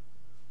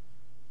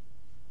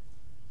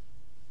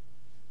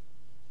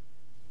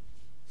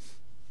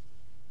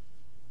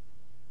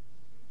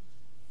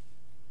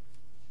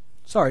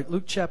 Sorry,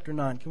 Luke chapter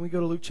 9. Can we go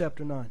to Luke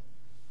chapter 9?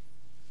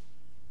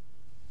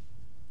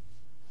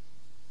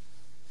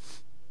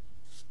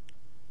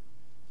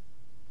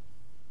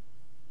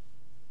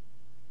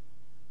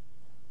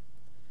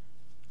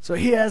 So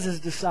he has his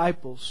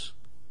disciples.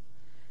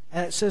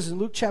 And it says in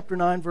Luke chapter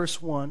 9,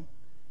 verse 1,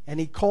 and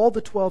he called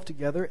the 12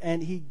 together,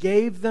 and he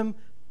gave them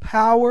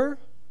power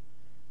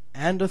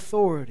and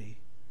authority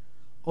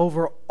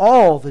over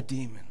all the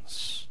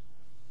demons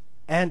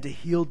and to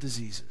heal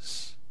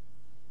diseases.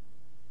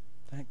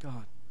 Thank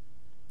God.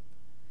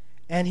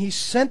 And he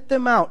sent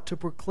them out to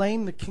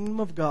proclaim the kingdom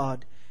of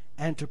God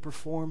and to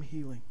perform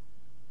healing.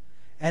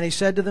 And he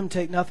said to them,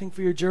 take nothing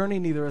for your journey,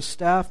 neither a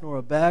staff, nor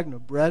a bag, nor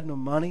bread, nor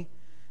money.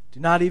 Do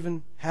not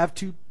even have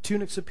 2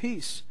 tunics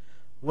apiece.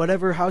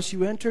 Whatever house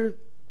you enter,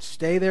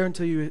 stay there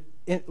until you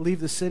leave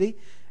the city.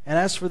 And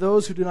as for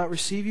those who do not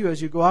receive you,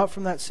 as you go out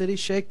from that city,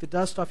 shake the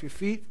dust off your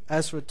feet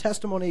as for a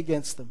testimony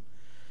against them.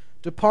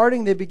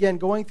 Departing, they began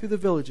going through the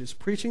villages,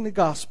 preaching the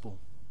gospel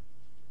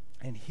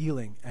and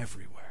healing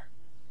everywhere.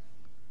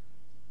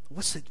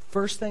 What's the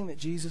first thing that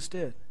Jesus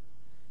did?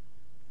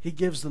 He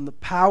gives them the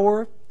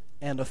power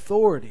and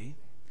authority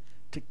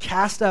to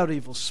cast out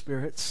evil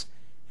spirits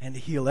and to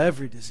heal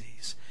every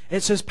disease.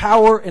 It says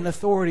power and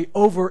authority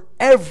over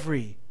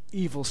every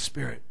evil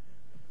spirit.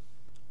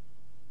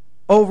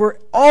 Over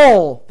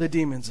all the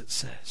demons, it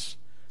says.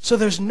 So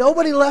there's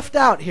nobody left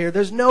out here.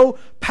 There's no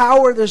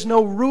power, there's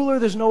no ruler,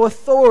 there's no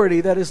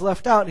authority that is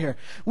left out here.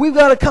 We've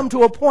got to come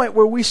to a point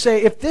where we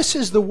say, if this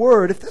is the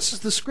Word, if this is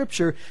the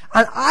Scripture,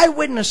 and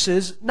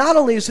eyewitnesses, not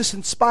only is this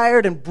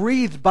inspired and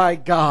breathed by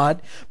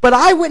God, but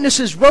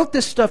eyewitnesses wrote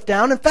this stuff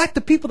down. In fact,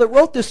 the people that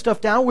wrote this stuff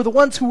down were the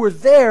ones who were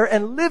there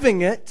and living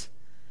it.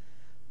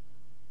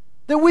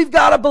 Then we've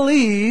got to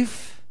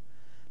believe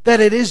that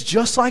it is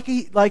just like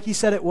he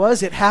said it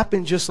was. It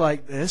happened just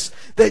like this.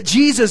 That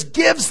Jesus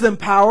gives them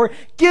power,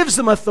 gives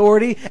them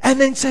authority,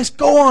 and then says,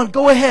 go on,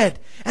 go ahead.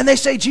 And they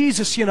say,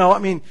 Jesus,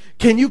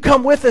 can you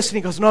come with us? And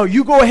he goes, no,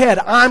 you go ahead.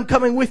 I'm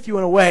coming with you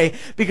in a way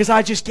because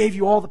I just gave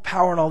you all the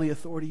power and all the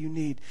authority you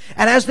need.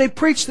 And as they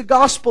preach the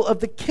gospel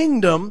of the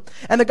kingdom,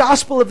 and the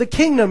gospel of the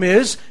kingdom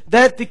is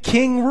that the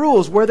king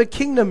rules. Where the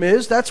kingdom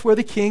is, that's where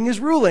the king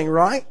is ruling,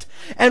 right?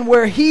 And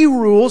where he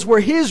rules,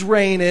 where his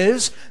reign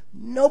is,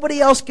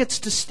 nobody else gets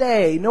to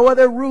stay. No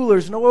other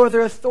rulers, no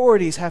other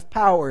authorities have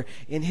power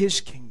in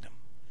his kingdom.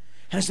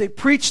 And as they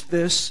preach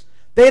this,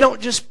 they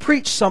don't just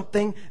preach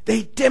something,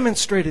 they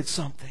demonstrated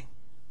something.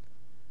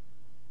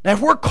 Now, if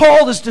we're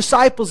called as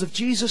disciples of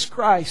Jesus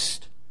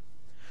Christ,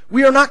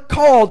 we are not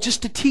called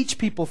just to teach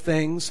people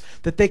things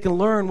that they can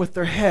learn with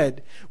their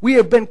head. We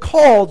have been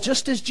called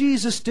just as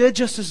Jesus did,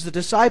 just as the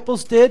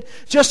disciples did,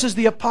 just as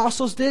the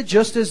apostles did,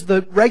 just as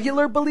the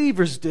regular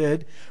believers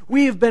did.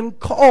 We have been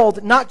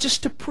called not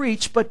just to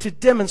preach, but to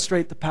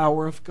demonstrate the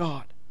power of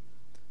God.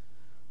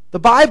 The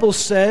Bible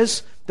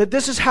says that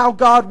this is how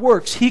God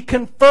works. He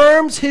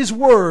confirms His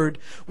Word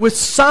with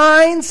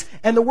signs,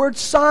 and the word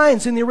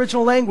signs in the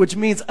original language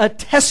means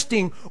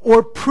attesting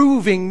or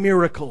proving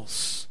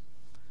miracles.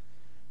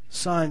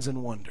 Signs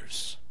and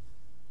wonders.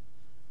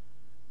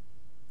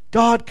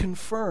 God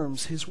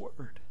confirms His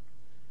Word.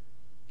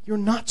 You're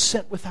not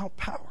sent without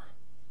power.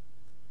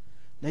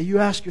 Now you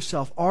ask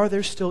yourself, are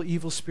there still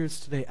evil spirits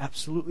today?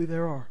 Absolutely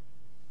there are.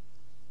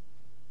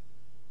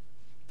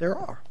 There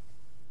are.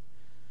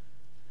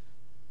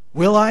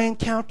 Will I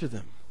encounter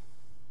them?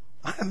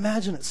 I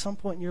imagine at some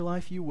point in your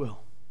life you will.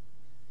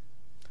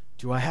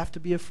 Do I have to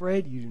be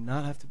afraid? You do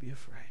not have to be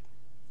afraid.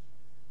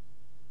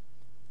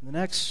 In the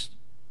next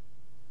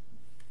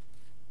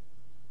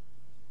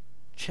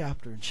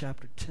chapter, in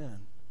chapter 10,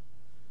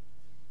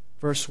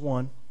 verse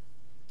 1,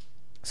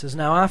 it says,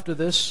 now after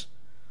this,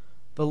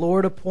 the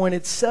Lord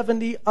appointed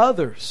 70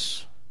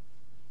 others.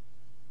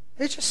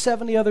 It's just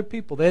 70 other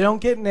people. They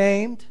don't get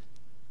named.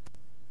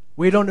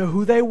 We don't know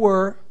who they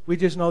were. We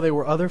just know they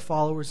were other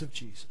followers of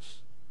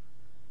Jesus.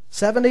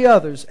 70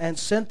 others, and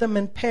sent them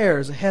in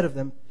pairs ahead of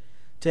them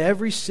to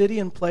every city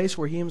and place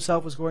where He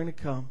Himself was going to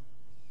come.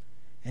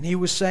 And He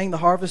was saying, the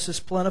harvest is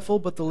plentiful,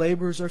 but the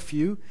laborers are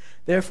few.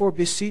 Therefore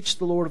beseech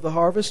the Lord of the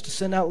harvest to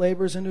send out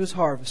laborers into His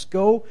harvest.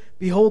 Go,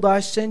 behold, I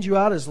send you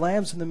out as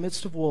lambs in the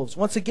midst of wolves.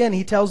 Once again,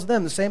 He tells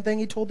them the same thing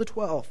He told the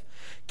 12.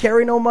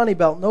 Carry no money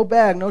belt, no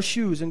bag, no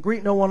shoes, and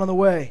greet no one on the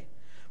way.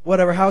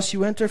 Whatever house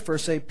you enter,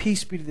 first say,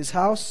 peace be to this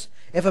house.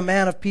 If a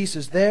man of peace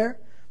is there,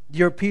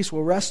 your peace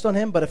will rest on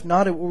him, but if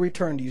not, it will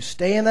return to you.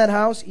 Stay in that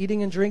house,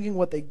 eating and drinking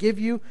what they give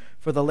you,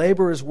 for the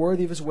laborer is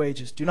worthy of his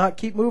wages. Do not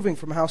keep moving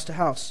from house to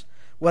house.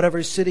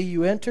 Whatever city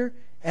you enter,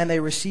 and they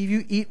receive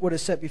you, eat what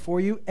is set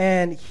before you,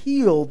 and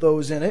heal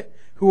those in it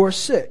who are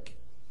sick.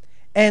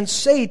 And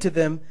say to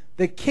them,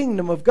 the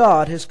kingdom of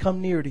God has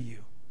come near to you.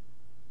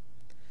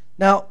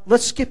 Now,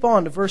 let's skip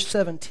on to verse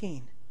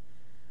 17.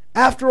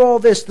 After all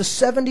this, the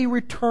 70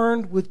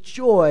 returned with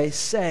joy,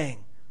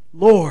 saying,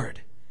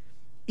 Lord,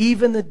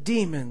 even the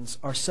demons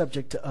are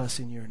subject to us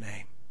in your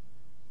name.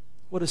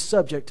 What does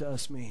subject to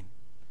us mean?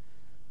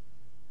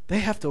 They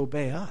have to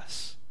obey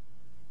us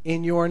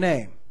in your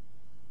name.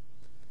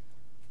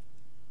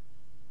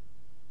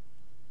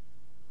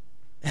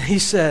 And he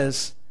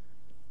says,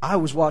 I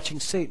was watching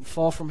Satan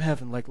fall from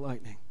heaven like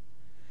lightning.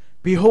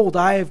 Behold,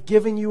 I have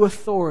given you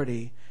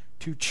authority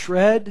to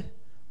tread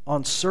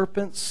on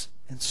serpents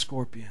and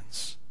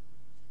scorpions,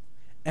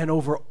 and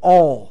over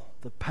all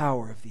the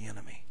power of the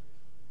enemy.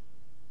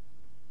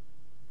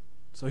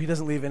 So he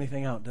doesn't leave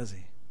anything out, does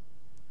he?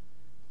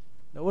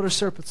 Now, what are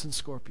serpents and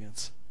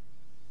scorpions?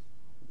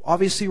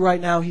 Obviously, right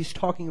now, he's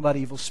talking about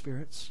evil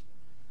spirits.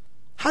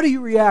 How do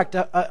you react?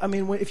 I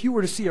mean, if you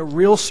were to see a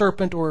real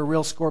serpent or a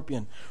real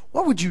scorpion,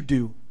 what would you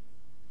do?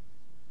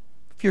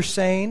 If you're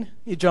sane,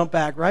 you jump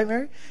back, right,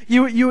 Mary?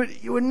 You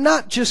would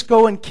not just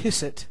go and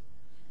kiss it.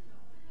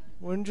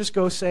 You wouldn't just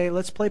go say,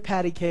 let's play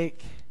patty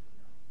cake.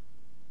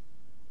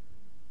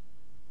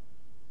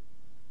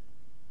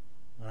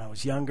 When I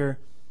was younger,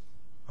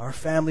 our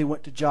family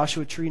went to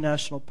Joshua Tree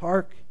National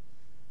Park.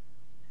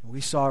 And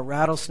we saw a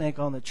rattlesnake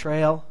on the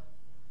trail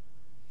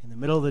in the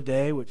middle of the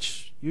day,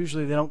 which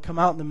usually they don't come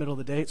out in the middle of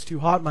the day. It's too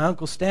hot. My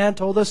Uncle Stan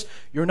told us,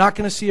 you're not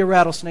going to see a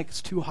rattlesnake.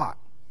 It's too hot.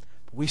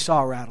 But we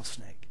saw a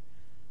rattlesnake.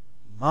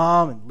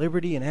 Mom and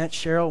Liberty and Aunt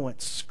Cheryl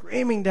went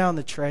screaming down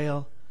the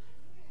trail.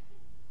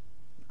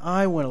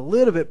 I went a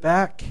little bit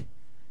back,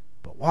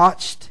 but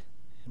watched.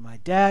 And my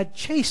dad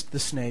chased the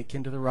snake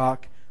into the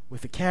rock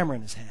with the camera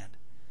in his hand.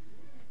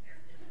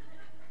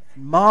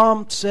 And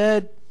Mom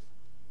said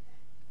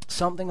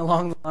something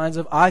along the lines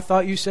of, I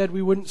thought you said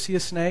we wouldn't see a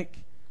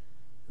snake.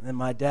 And then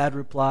my dad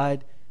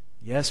replied,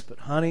 yes, but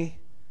honey,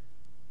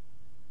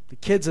 the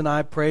kids and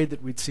I prayed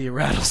that we'd see a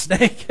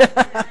rattlesnake.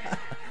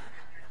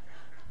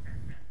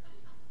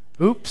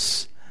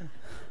 Oops.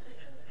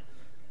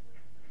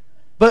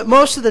 But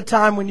most of the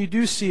time when you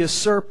do see a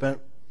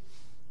serpent,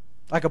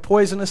 like a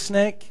poisonous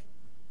snake,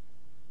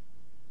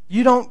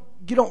 you don't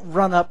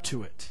run up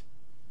to it.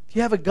 If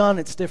you have a gun,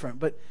 it's different.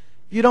 But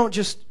you don't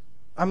just,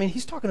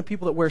 he's talking to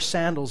people that wear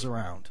sandals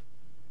around,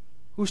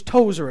 whose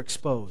toes are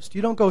exposed.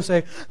 You don't go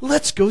say,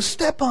 let's go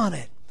step on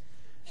it.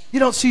 You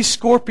don't see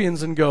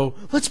scorpions and go,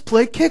 let's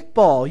play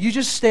kickball. You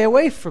just stay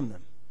away from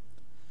them.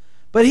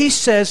 But he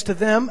says to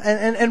them,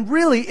 and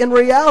really, in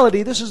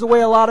reality, this is the way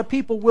a lot of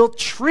people will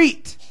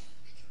treat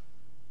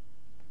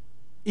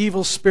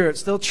evil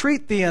spirits. They'll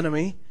treat the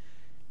enemy.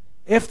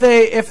 If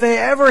they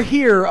ever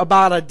hear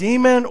about a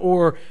demon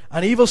or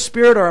an evil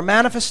spirit or a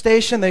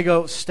manifestation, they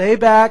go, stay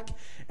back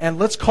and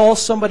let's call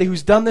somebody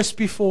who's done this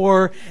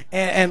before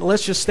and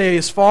let's just stay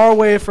as far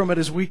away from it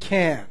as we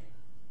can.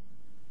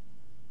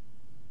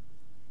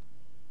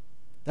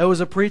 There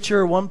was a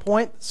preacher at one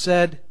point that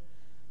said,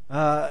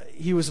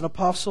 he was an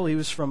apostle, he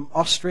was from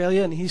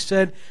Australia, and he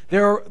said,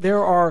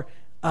 there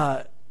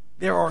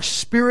are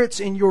spirits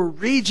in your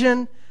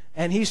region.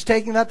 And he's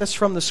taking that's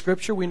from the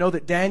scripture. We know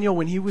that Daniel,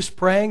 when he was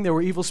praying, there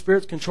were evil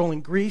spirits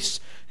controlling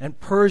Greece and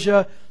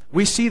Persia.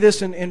 We see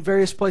this in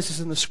various places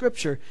in the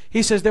scripture.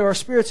 He says there are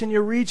spirits in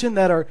your region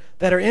that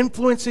are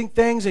influencing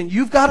things, and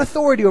you've got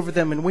authority over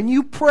them. And when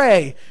you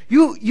pray,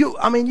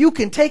 you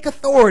can take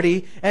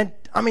authority and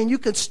you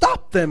can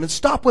stop them and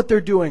stop what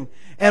they're doing.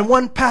 And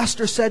one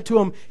pastor said to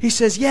him, he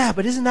says, yeah,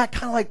 but isn't that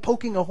kind of like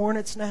poking a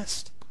hornet's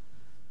nest?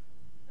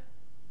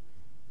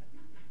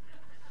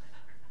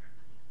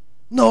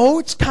 No,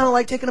 it's kind of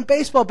like taking a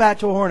baseball bat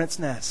to a hornet's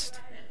nest.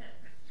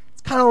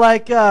 It's kind of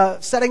like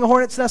setting a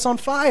hornet's nest on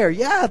fire.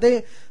 Yeah,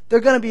 they're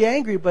going to be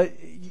angry, but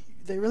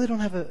they really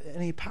don't have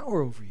any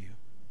power over you.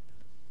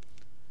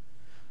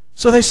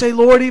 So they say,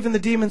 Lord, even the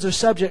demons are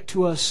subject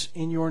to us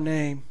in your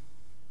name.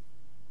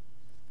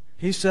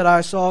 He said,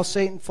 I saw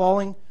Satan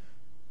falling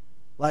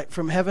like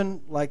from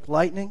heaven like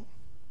lightning.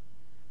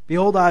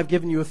 Behold, I have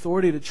given you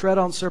authority to tread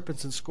on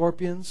serpents and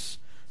scorpions,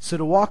 so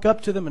to walk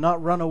up to them and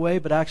not run away,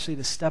 but actually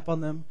to step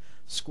on them,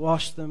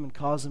 squash them, and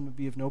cause them to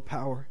be of no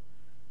power,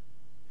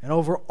 and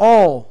over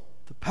all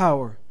the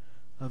power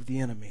of the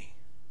enemy.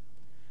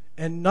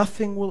 And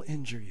nothing will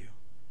injure you.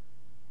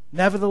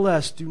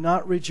 Nevertheless, do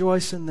not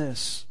rejoice in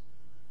this,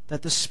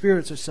 that the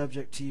spirits are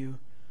subject to you,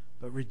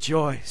 but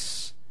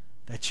rejoice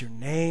that your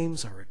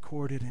names are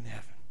recorded in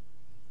heaven.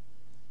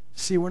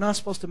 See, we're not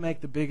supposed to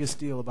make the biggest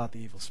deal about the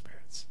evil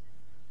spirits.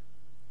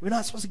 We're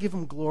not supposed to give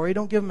them glory.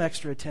 Don't give them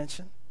extra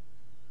attention.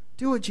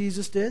 Do what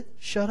Jesus did.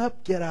 Shut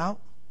up, get out,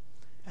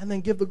 and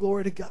then give the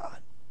glory to God.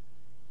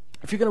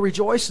 If you're going to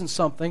rejoice in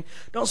something,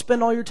 don't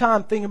spend all your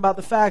time thinking about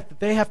the fact that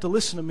they have to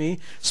listen to me.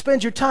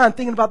 Spend your time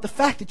thinking about the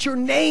fact that your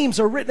names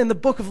are written in the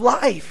book of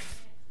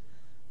life.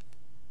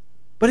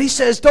 But he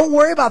says, don't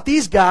worry about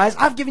these guys.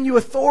 I've given you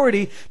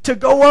authority to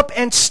go up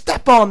and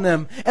step on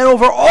them. And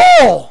over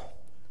all,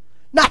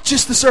 not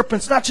just the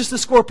serpents, not just the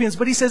scorpions,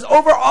 but he says,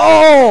 over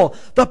all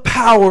the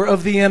power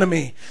of the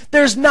enemy.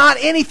 There's not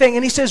anything.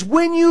 And he says,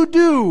 when you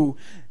do,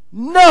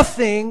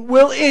 nothing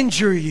will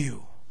injure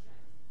you.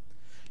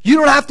 You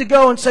don't have to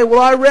go and say,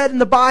 well, I read in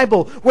the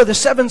Bible where the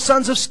 7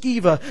 sons of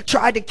Sceva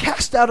tried to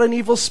cast out an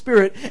evil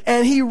spirit,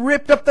 and he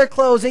ripped up their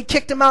clothes, and he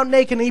kicked them out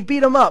naked, and he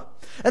beat them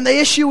up. And the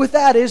issue with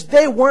that is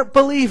they weren't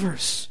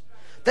believers.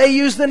 They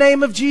used the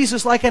name of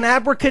Jesus like an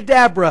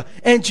abracadabra.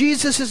 And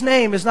Jesus'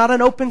 name is not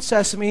an open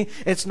sesame.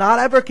 It's not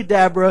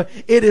abracadabra.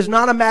 It is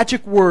not a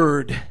magic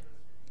word.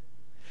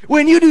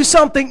 When you do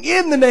something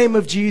in the name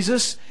of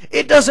Jesus,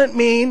 it doesn't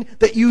mean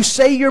that you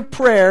say your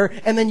prayer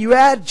and then you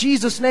add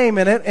Jesus' name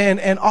in it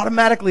and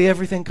automatically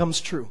everything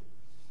comes true.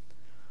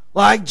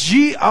 Like,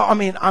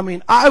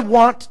 I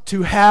want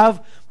to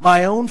have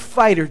my own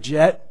fighter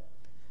jet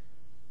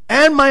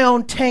and my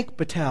own tank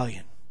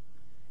battalion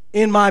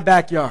in my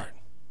backyard.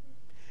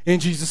 In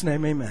Jesus'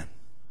 name, amen.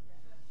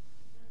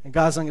 And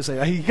God's not going to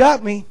say, He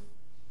got me.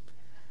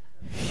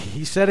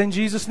 He said in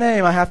Jesus'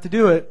 name, I have to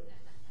do it.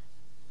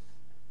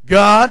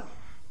 God,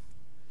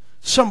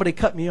 somebody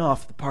cut me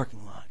off at the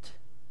parking lot.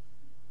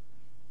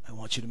 I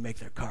want you to make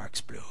their car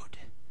explode.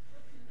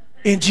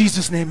 In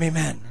Jesus' name,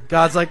 amen.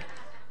 God's like,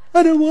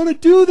 I don't want to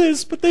do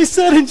this, but they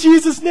said in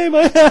Jesus' name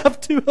I have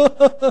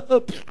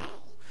to.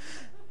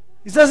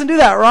 He doesn't do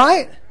that,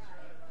 right?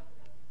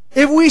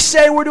 If we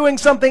say we're doing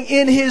something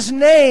in His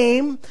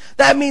name,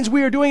 that means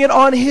we are doing it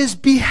on His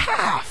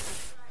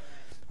behalf.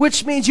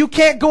 Which means you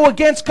can't go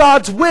against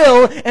God's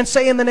will and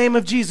say in the name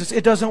of Jesus.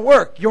 It doesn't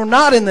work. You're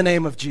not in the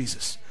name of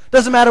Jesus.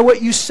 Doesn't matter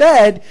what you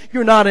said,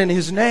 you're not in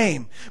His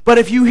name. But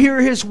if you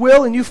hear His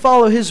will and you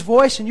follow His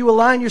voice and you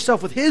align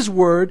yourself with His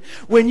word,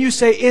 when you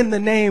say in the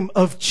name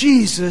of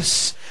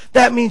Jesus,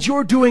 that means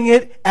you're doing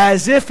it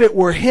as if it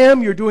were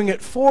Him. You're doing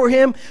it for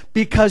Him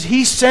because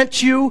He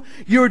sent you.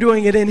 You're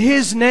doing it in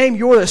His name.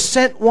 You're the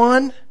sent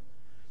one.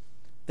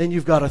 Then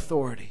you've got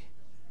authority.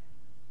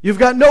 You've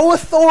got no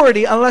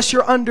authority unless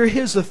you're under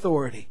His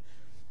authority.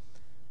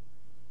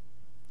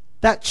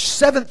 That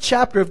 7th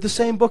chapter of the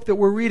same book that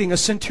we're reading, a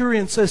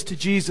centurion says to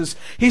Jesus,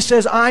 he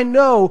says, I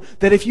know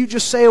that if you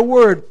just say a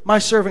word, my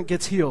servant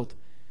gets healed.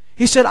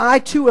 He said, I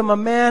too am a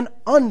man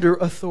under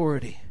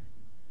authority.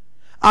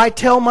 I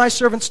tell my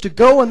servants to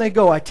go and they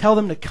go. I tell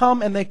them to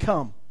come and they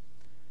come.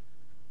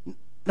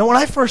 Now when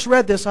I first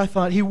read this, I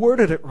thought he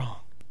worded it wrong.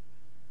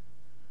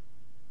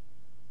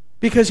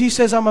 Because he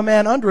says I'm a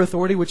man under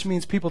authority, which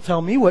means people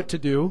tell me what to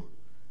do.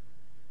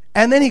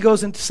 And then he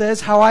goes and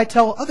says how I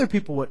tell other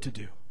people what to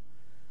do.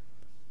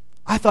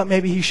 I thought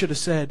maybe he should have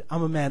said,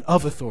 I'm a man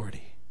of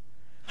authority.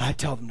 I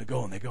tell them to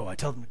go and they go. I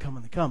tell them to come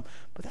and they come.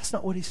 But that's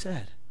not what he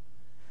said.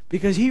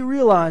 Because he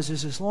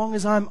realizes as long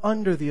as I'm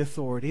under the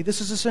authority,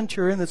 this is a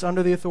centurion that's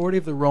under the authority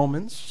of the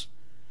Romans.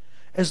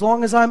 As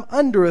long as I'm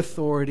under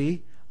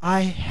authority,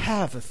 I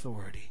have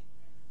authority.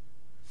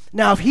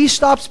 Now, if he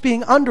stops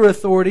being under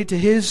authority to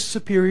his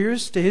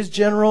superiors, to his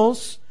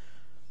generals,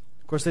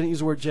 of course they didn't use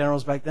the word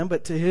generals back then,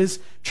 but to his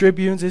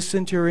tribunes, his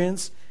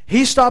centurions,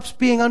 he stops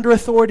being under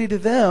authority to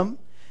them,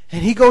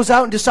 and he goes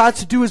out and decides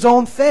to do his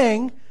own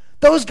thing,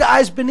 those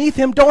guys beneath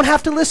him don't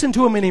have to listen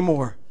to him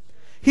anymore.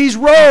 He's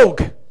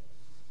rogue.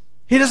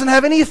 He doesn't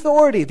have any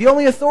authority. The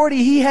only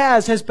authority he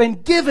has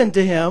been given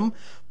to him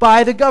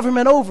by the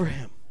government over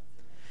him.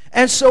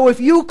 And so if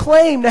you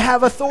claim to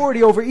have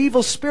authority over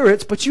evil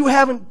spirits, but you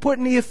haven't put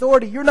any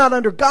authority, you're not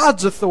under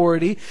God's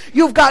authority,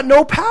 you've got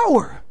no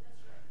power.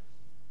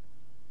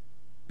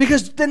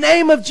 Because the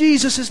name of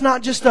Jesus is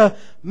not just a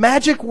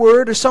magic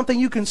word or something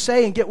you can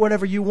say and get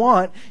whatever you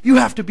want. You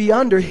have to be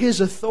under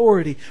His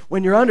authority.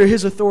 When you're under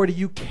His authority,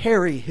 you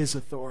carry His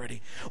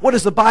authority. What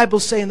does the Bible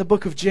say in the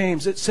book of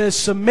James? It says,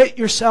 submit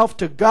yourself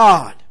to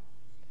God.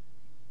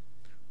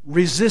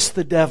 Resist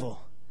the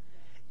devil,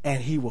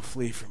 and he will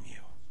flee from you.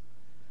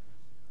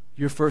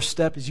 Your first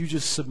step is you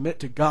just submit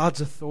to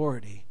God's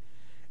authority.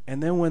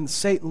 And then when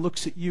Satan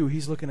looks at you,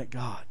 he's looking at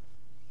God.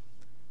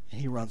 And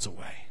he runs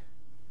away.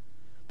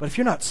 But if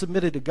you're not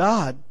submitted to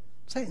God,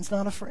 Satan's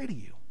not afraid of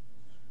you.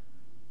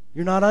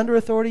 You're not under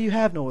authority, you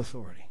have no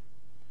authority.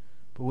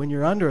 But when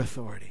you're under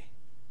authority,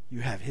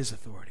 you have His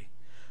authority.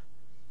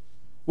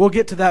 We'll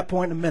get to that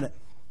point in a minute.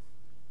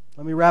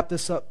 Let me wrap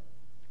this up.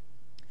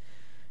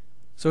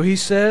 So he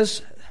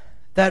says,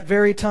 that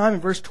very time, in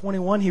verse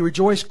 21, he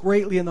rejoiced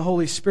greatly in the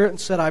Holy Spirit and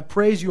said, I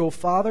praise you, O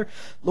Father,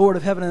 Lord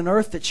of heaven and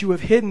earth, that you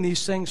have hidden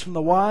these things from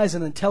the wise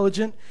and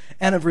intelligent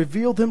and have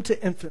revealed them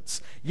to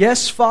infants.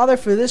 Yes, Father,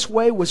 for this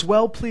way was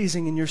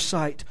well-pleasing in your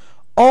sight.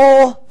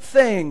 All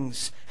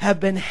things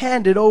have been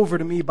handed over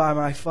to me by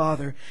my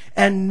Father,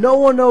 and no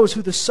one knows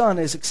who the Son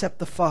is except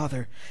the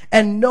Father,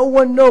 and no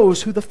one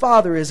knows who the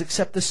Father is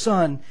except the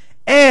Son,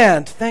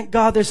 and, thank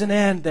God there's an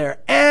and there,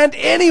 and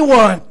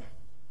anyone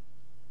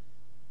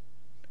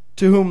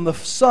to whom the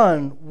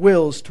Son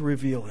wills to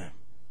reveal Him.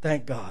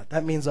 Thank God.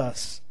 That means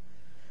us.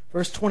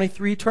 Verse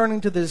 23,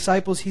 turning to the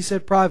disciples, He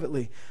said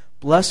privately,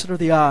 Blessed are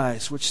the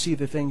eyes which see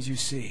the things you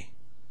see.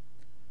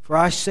 For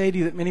I say to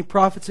you that many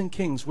prophets and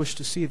kings wish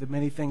to see the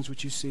many things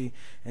which you see,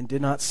 and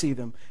did not see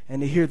them,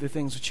 and to hear the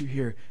things which you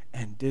hear,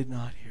 and did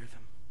not hear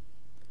them.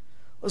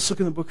 Let's look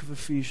in the book of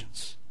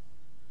Ephesians.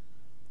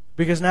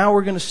 Because now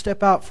we're going to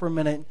step out for a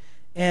minute,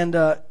 and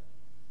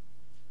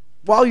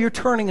while you're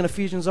turning in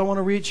Ephesians, I want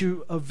to read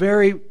you a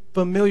very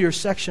familiar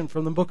section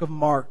from the book of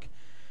Mark.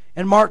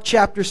 In Mark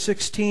chapter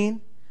 16,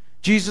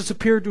 Jesus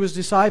appeared to His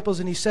disciples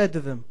and He said to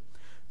them,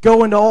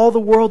 Go into all the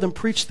world and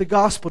preach the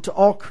gospel to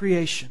all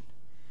creation.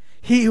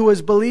 He who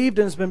has believed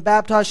and has been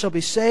baptized shall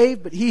be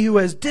saved, but he who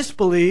has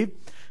disbelieved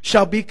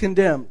shall be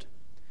condemned.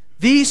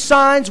 These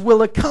signs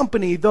will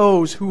accompany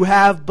those who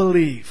have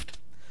believed.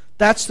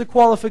 That's the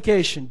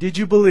qualification. Did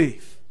you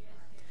believe?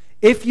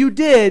 If you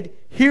did,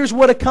 here's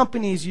what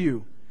accompanies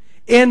you.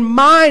 In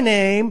my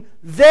name,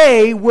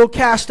 they will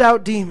cast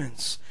out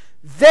demons.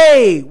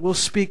 They will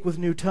speak with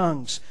new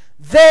tongues.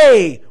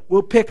 They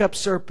will pick up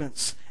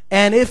serpents.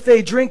 And if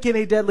they drink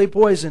any deadly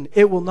poison,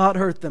 it will not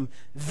hurt them.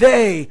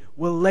 They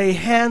will lay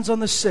hands on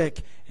the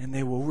sick, and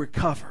they will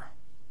recover.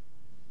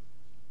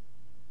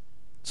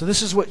 So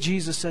this is what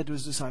Jesus said to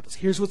His disciples.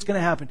 Here's what's going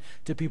to happen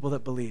to people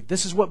that believe.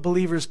 This is what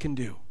believers can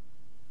do.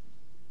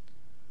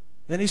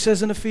 Then He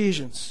says in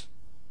Ephesians,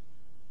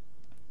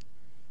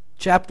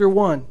 chapter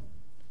 1,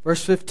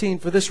 verse 15,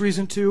 For this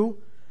reason too,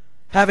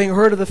 having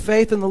heard of the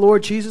faith in the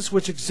Lord Jesus,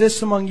 which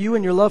exists among you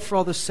and your love for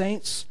all the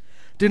saints,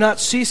 do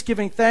not cease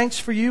giving thanks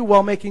for you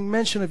while making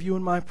mention of you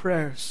in my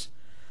prayers,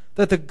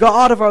 that the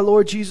God of our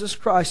Lord Jesus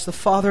Christ, the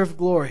Father of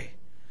glory,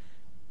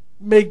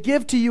 may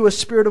give to you a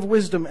spirit of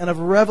wisdom and of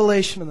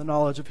revelation in the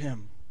knowledge of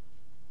Him.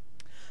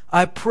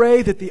 I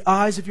pray that the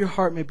eyes of your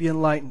heart may be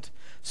enlightened,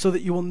 so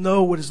that you will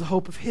know what is the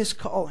hope of His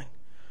calling,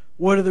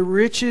 what are the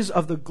riches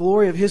of the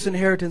glory of His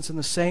inheritance in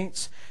the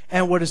saints,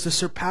 and what is the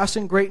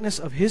surpassing greatness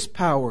of His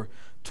power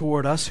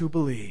toward us who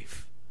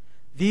believe.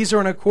 These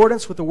are in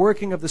accordance with the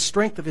working of the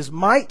strength of His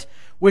might,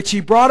 which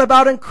He brought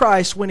about in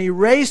Christ when He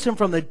raised Him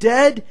from the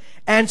dead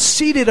and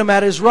seated Him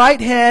at His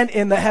right hand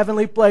in the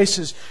heavenly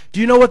places.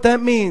 Do you know what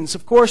that means?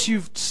 Of course,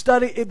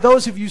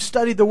 those of you who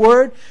studied the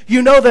Word,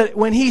 you know that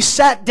when He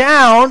sat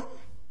down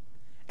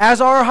as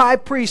our high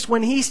priest,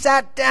 when He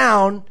sat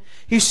down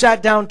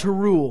to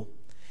rule.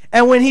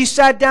 And when He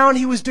sat down,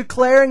 He was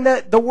declaring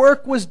that the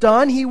work was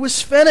done, He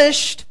was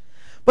finished.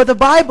 But the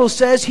Bible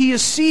says He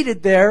is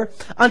seated there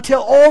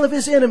until all of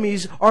His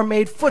enemies are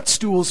made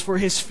footstools for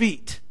His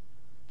feet.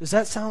 Does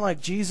that sound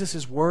like Jesus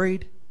is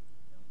worried?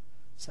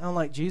 Sound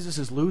like Jesus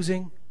is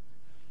losing?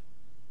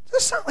 Does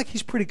that sound like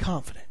He's pretty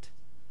confident?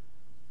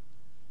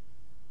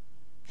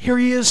 Here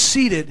He is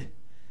seated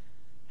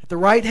at the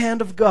right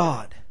hand of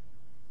God.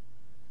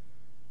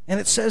 And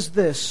it says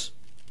this,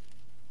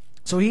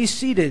 so He's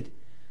seated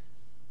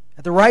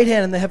at the right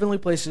hand in the heavenly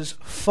places,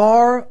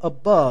 far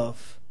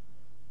above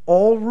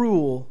all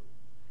rule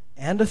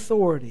and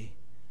authority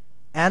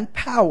and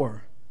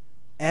power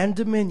and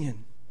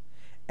dominion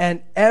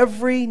and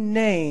every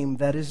name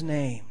that is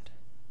named,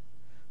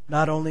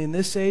 not only in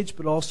this age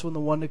but also in the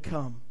one to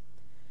come.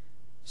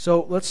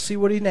 So let's see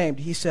what He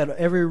named. He said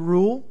every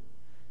rule,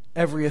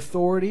 every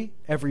authority,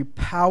 every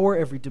power,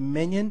 every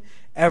dominion,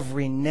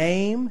 every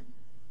name,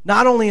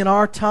 not only in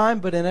our time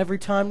but in every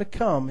time to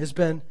come, has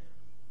been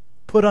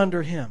put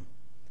under Him.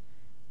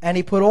 And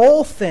He put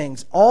all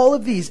things, all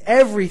of these,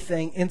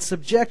 everything in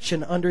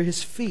subjection under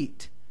His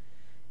feet,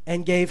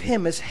 and gave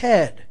Him as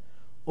head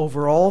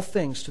over all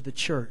things to the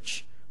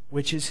church,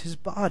 which is His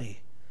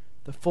body,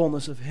 the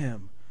fullness of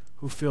Him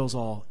who fills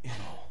all in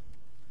all.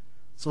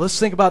 So let's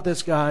think about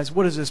this, guys.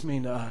 What does this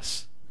mean to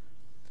us?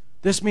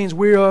 This means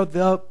we are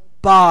the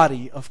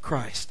body of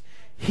Christ.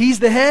 He's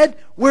the head,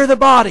 we're the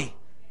body.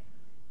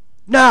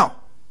 Now,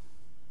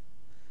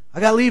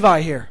 I got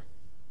Levi here.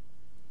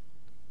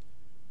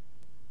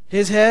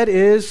 His head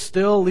is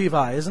still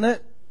Levi, isn't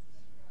it?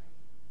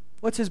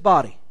 What's his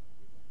body?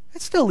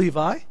 It's still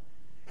Levi.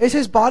 Is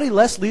his body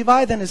less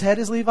Levi than his head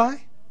is Levi?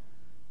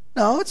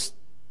 No, it's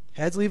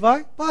head's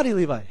Levi, body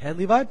Levi. Head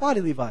Levi,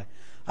 body Levi.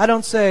 I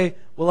don't say,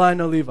 well, I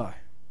know Levi.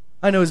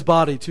 I know his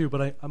body too,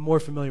 but I'm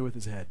more familiar with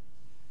his head.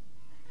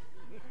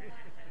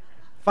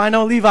 If I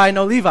know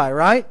Levi,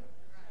 right?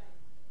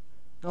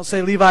 Don't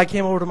say Levi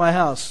came over to my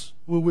house.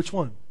 Well, which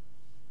one?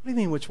 What do you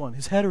mean which one?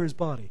 His head or his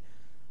body?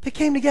 They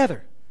came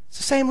together. It's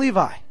the same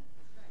Levi.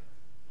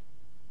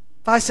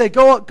 If I say,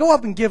 go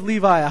up and give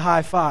Levi a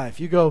high five,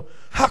 you go,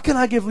 how can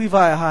I give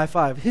Levi a high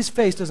five? His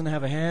face doesn't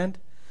have a hand.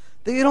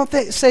 You don't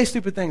say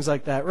stupid things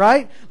like that,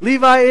 right?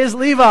 Levi is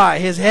Levi.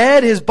 His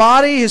head, his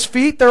body, his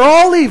feet, they're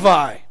all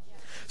Levi.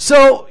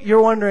 So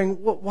you're wondering,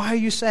 why are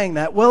you saying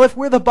that? Well, if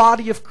we're the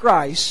body of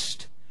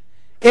Christ,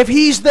 if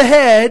He's the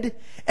head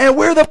and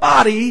we're the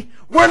body,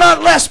 we're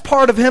not less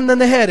part of Him than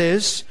the head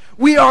is.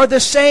 We are the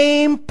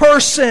same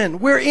person.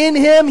 We're in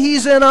Him,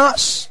 He's in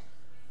us.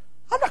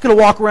 I'm not going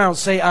to walk around and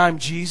say I'm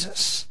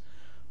Jesus.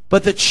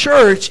 But the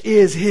church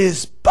is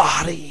His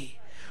body.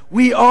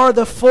 We are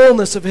the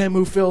fullness of Him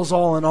who fills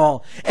all in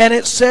all. And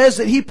it says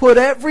that He put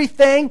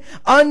everything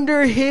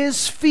under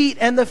His feet,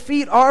 and the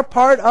feet are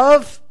part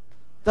of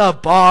the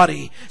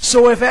body.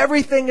 So if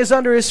everything is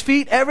under His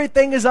feet,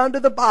 everything is under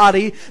the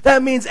body.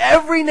 That means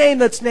every name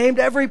that's named,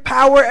 every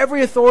power,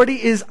 every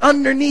authority is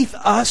underneath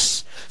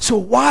us. So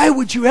why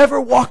would you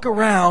ever walk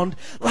around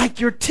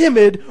like you're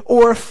timid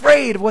or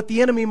afraid of what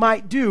the enemy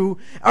might do,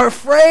 or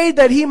afraid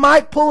that he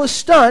might pull a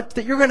stunt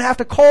that you're going to have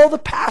to call the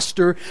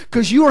pastor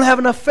because you don't have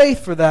enough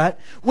faith for that,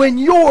 when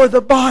you're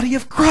the body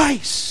of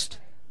Christ?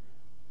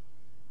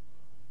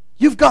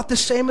 You've got the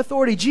same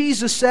authority.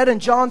 Jesus said in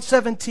John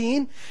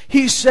 17,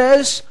 He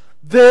says,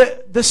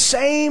 the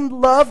same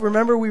love,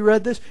 remember we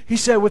read this? He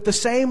said, with the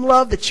same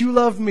love that you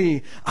love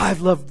me,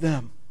 I've loved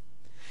them.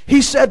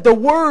 He said, the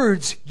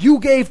words you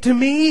gave to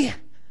me,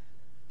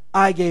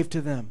 I gave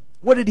to them.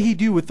 What did He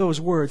do with those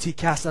words? He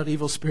cast out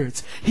evil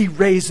spirits. He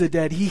raised the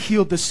dead. He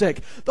healed the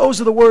sick. Those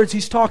are the words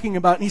He's talking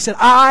about. And He said,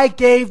 I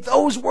gave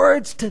those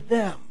words to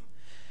them.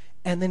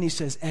 And then He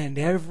says, and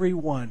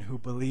everyone who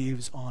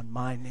believes on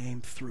my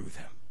name through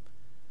them.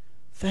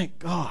 Thank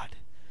God.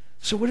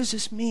 So what does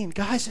this mean?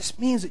 Guys, this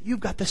means that you've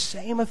got the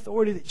same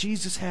authority that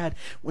Jesus had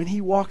when He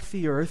walked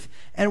the earth.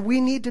 And we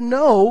need to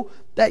know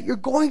that you're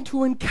going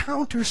to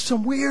encounter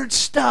some weird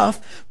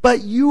stuff,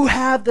 but you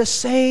have the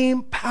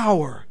same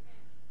power.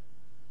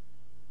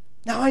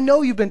 Now, I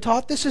know you've been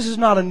taught this. This is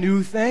not a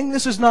new thing.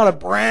 This is not a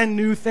brand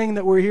new thing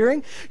that we're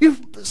hearing.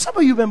 Some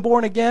of you have been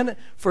born again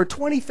for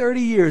 20,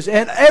 30 years.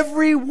 And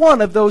every one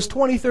of those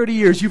 20, 30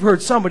 years, you've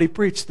heard somebody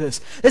preach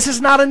this. This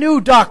is not a new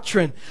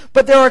doctrine.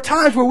 But there are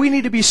times where we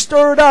need to be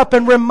stirred up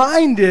and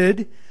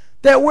reminded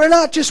That we're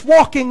not just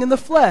walking in the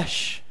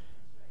flesh.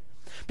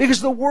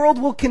 Because the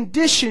world will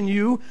condition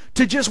you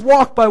to just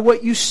walk by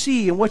what you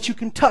see and what you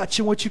can touch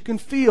and what you can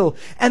feel.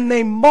 And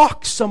they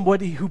mock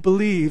somebody who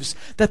believes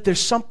that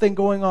there's something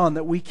going on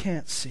that we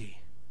can't see.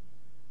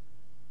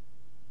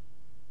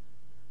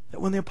 That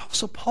when the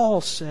Apostle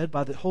Paul said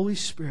by the Holy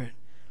Spirit,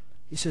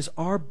 he says,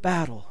 our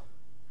battle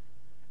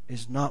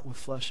is not with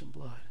flesh and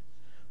blood,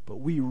 but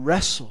we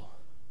wrestle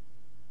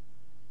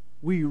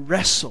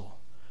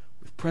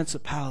with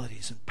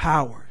principalities and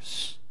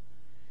powers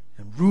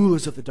and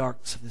rulers of the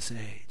darkness of this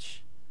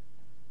age.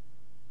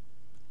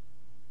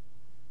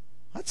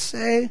 Let's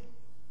say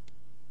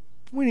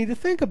we need to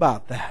think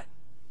about that.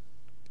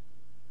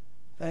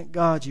 Thank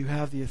God you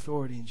have the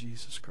authority in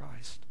Jesus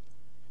Christ.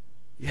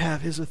 You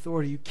have His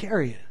authority. You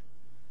carry it.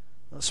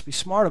 Let's be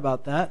smart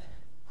about that.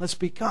 Let's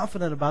be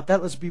confident about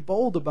that. Let's be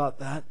bold about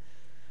that.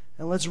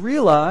 And let's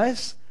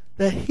realize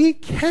that He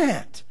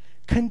can't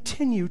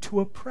continue to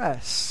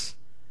oppress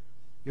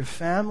your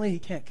family. He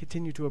can't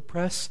continue to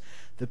oppress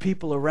the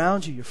people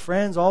around you, your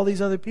friends, all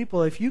these other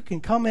people. If you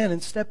can come in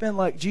and step in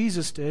like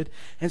Jesus did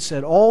and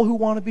said, all who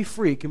want to be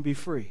free can be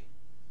free.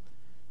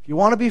 If you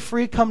want to be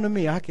free, come to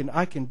me. I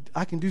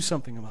can do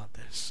something about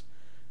this.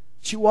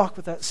 But you walk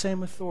with that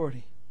same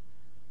authority.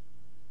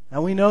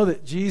 Now we know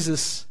that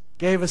Jesus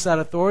gave us that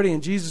authority,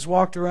 and Jesus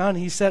walked around and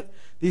He set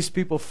these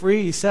people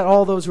free. He set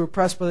all those who were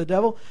oppressed by the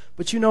devil.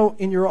 But you know,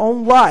 in your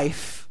own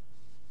life,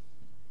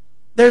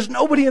 there's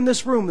nobody in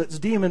this room that's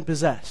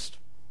demon-possessed.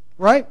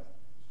 Right?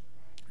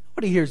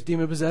 Nobody here is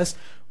demon-possessed,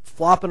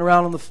 flopping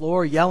around on the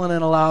floor, yelling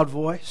in a loud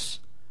voice.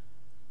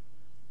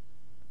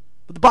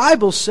 But the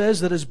Bible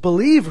says that as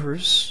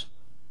believers,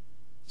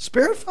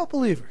 Spirit-filled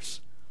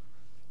believers,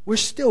 we're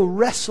still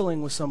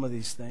wrestling with some of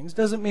these things.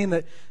 This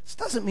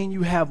doesn't mean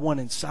you have one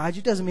inside you.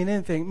 It doesn't mean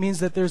anything. It means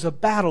that there's a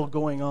battle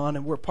going on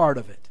and we're part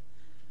of it.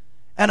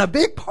 And a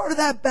big part of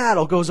that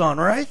battle goes on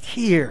right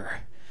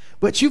here.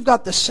 But you've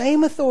got the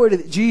same authority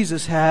that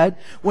Jesus had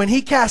when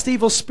He cast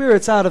evil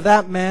spirits out of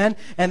that man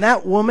and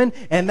that woman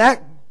and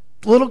that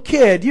little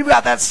kid. You've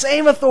got that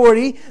same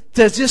authority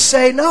to just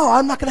say, no,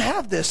 I'm not going to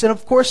have this. And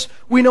of course,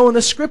 we know in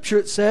the Scripture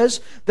it says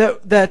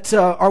that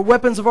our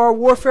weapons of our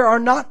warfare are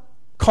not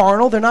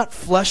carnal, they're not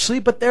fleshly,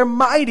 but they're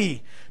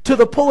mighty to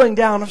the pulling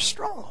down of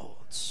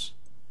strongholds.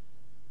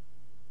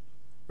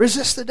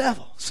 Resist the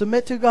devil.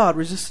 Submit to God.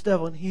 Resist the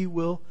devil, and he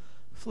will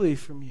flee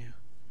from you.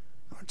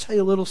 I want to tell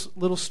you a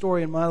little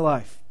story in my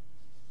life.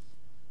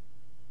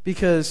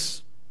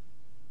 Because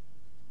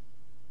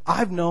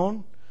I've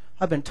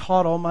been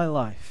taught all my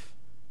life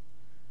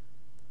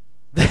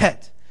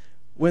that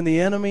when the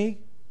enemy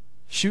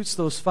shoots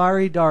those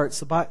fiery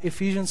darts,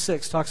 Ephesians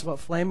 6 talks about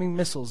flaming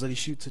missiles that he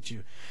shoots at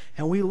you.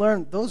 And we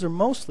learn those are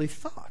mostly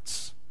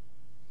thoughts.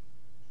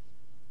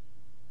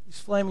 These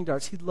flaming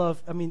darts,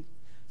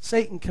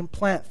 Satan can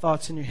plant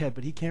thoughts in your head,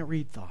 but he can't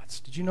read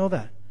thoughts. Did you know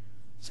that?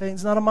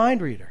 Satan's not a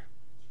mind reader.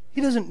 He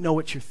doesn't know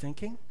what you're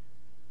thinking.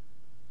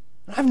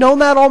 I've known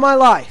that all my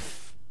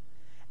life.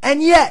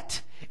 And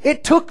yet,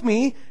 it took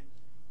me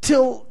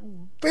till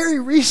very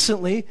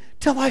recently,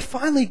 till I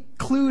finally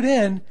clued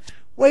in,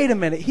 wait a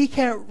minute, he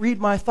can't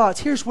read my thoughts.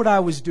 Here's what I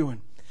was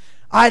doing.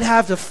 I'd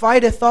have to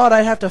fight a thought.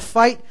 I'd have to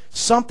fight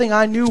something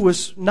I knew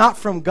was not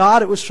from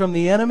God. It was from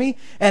the enemy.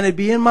 And it'd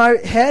be in my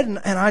head. And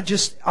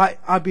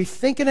I'd be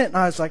thinking it. And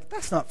I was like,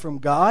 that's not from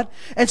God.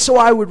 And so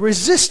I would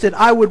resist it.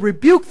 I would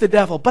rebuke the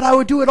devil. But I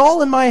would do it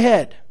all in my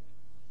head.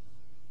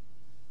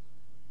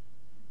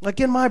 Like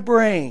in my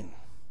brain.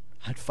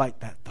 I'd fight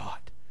that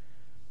thought.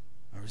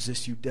 I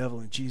resist you,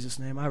 devil, in Jesus'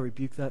 name. I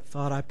rebuke that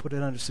thought. I put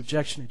it under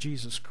subjection to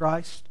Jesus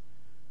Christ.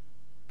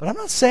 But I'm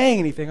not saying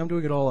anything. I'm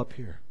doing it all up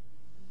here.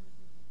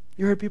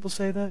 You heard people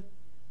say that?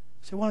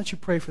 Say, why don't you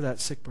pray for that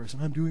sick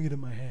person? I'm doing it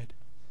in my head.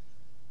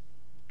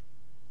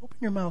 Open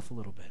your mouth a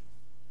little bit.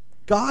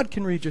 God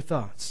can read your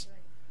thoughts.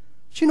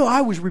 But you know,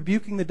 I was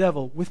rebuking the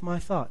devil with my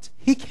thoughts.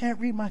 He can't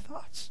read my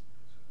thoughts.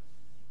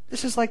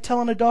 This is like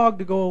telling a dog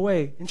to go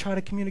away and try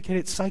to communicate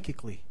it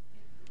psychically.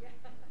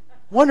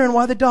 Wondering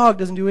why the dog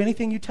doesn't do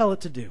anything you tell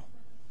it to do.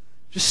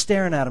 Just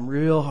staring at him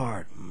real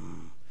hard.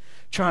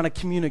 Trying to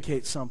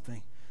communicate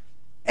something.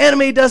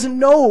 Enemy doesn't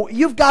know.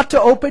 You've got to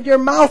open your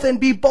mouth and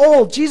be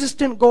bold. Jesus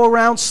didn't go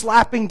around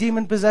slapping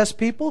demon-possessed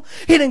people.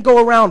 He didn't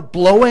go around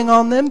blowing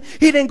on them.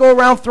 He didn't go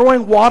around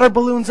throwing water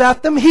balloons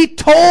at them. He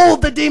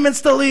told the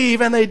demons to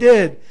leave, and they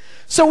did.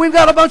 So we've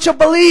got a bunch of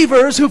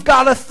believers who've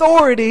got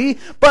authority,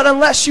 but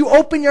unless you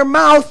open your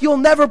mouth, you'll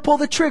never pull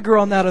the trigger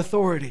on that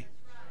authority.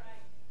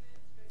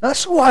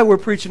 That's why we're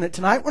preaching it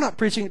tonight. We're not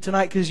preaching it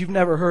tonight because you've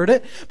never heard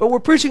it, but we're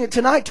preaching it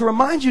tonight to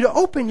remind you to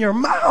open your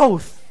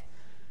mouth.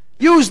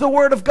 Use the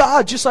Word of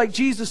God just like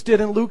Jesus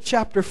did in Luke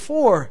chapter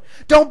 4.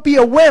 Don't be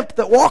a wimp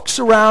that walks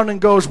around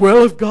and goes,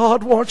 well, if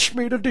God wants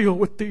me to deal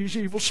with these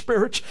evil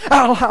spirits,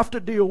 I'll have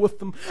to deal with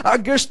them. I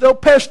guess they'll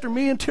pester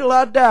me until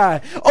I die.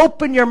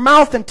 Open your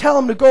mouth and tell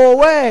them to go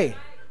away.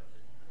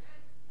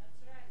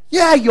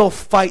 Yeah, you'll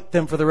fight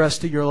them for the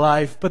rest of your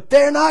life, but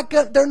they're not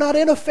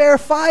in a fair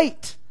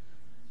fight.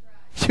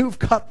 You've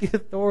got the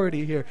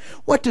authority here.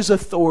 What does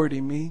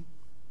authority mean?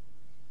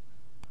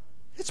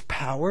 It's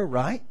power,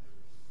 right?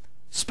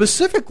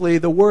 Specifically,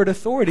 the word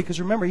authority, because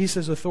remember, he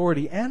says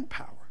authority and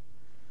power.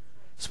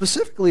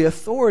 Specifically,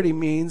 authority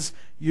means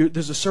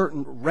there's a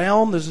certain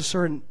realm, there's a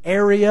certain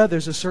area,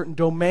 there's a certain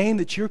domain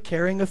that you're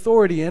carrying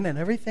authority in, and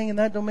everything in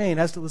that domain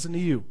has to listen to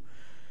you.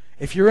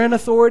 If you're in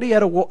authority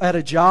at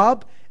a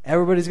job,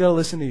 everybody's got to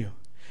listen to you.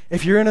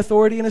 If you're in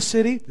authority in a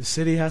city, the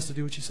city has to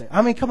do what you say.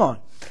 I mean, come on.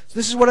 So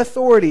this is what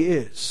authority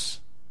is.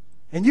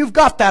 And you've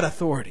got that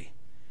authority.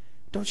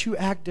 Don't you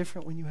act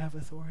different when you have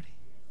authority?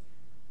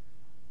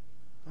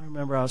 I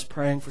remember I was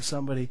praying for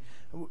somebody.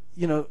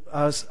 You know,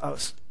 I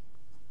was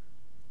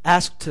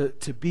asked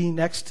to be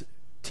next.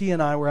 T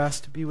and I were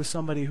asked to be with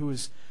somebody who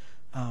was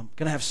going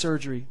to have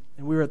surgery,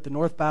 and we were at the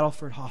North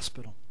Battleford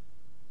Hospital.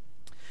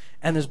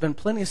 And there's been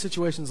plenty of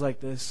situations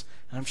like this,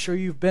 and I'm sure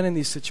you've been in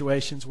these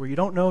situations where you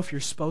don't know if you're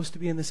supposed to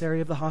be in this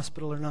area of the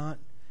hospital or not,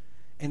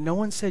 and no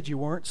one said you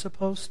weren't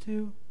supposed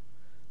to,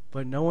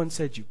 but no one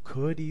said you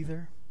could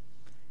either,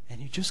 and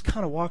you just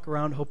kind of walk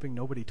around hoping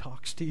nobody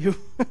talks to you.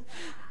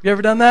 You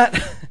ever done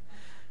that?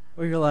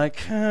 Where you're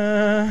like,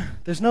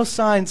 there's no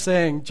sign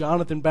saying,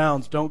 Jonathan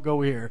Bounds, don't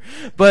go here.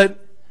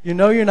 But you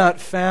know you're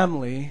not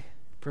family,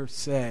 per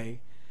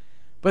se.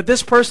 But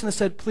this person has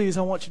said, please,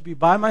 I want you to be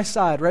by my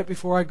side right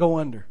before I go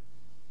under.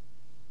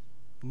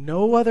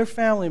 No other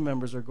family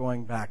members are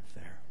going back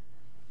there.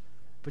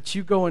 But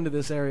you go into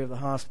this area of the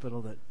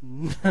hospital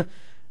that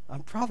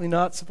I'm probably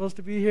not supposed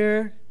to be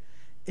here.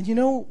 And you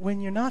know,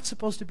 when you're not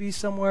supposed to be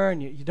somewhere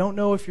and you don't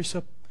know if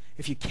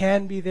you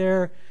can be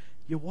there,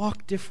 you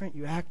walk different,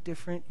 you act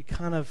different, you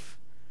kind of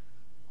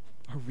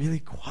are really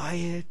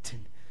quiet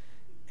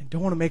and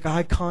don't want to make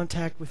eye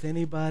contact with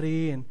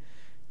anybody, and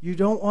you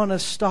don't want to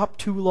stop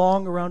too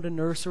long around a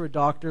nurse or a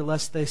doctor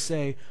lest they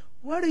say,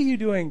 what are you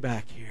doing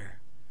back here?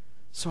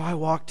 So I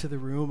walk to the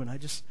room, and I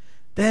just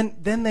then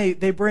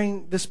they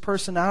bring this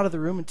person out of the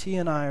room, and T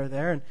and I are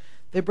there, and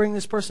they bring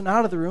this person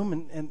out of the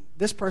room, and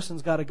this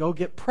person's got to go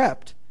get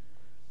prepped.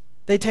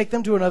 They take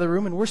them to another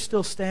room, and we're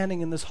still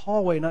standing in this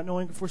hallway not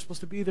knowing if we're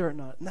supposed to be there or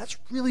not. And that's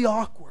really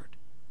awkward.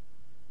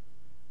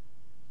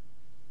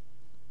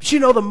 But you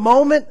know, the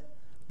moment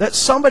that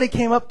somebody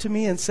came up to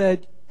me and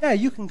said, yeah,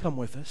 you can come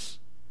with us.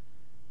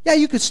 Yeah,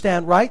 you could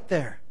stand right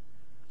there.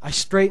 I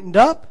straightened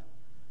up.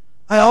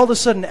 I all of a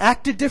sudden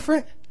acted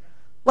different,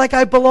 like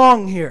I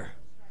belong here.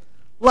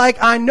 Like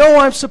I know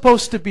I'm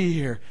supposed to be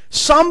here.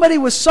 Somebody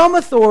with some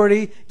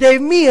authority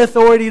gave me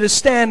authority to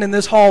stand in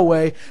this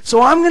hallway,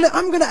 so I'm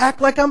gonna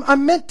act like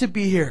I'm meant to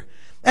be here.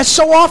 And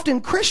so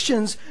often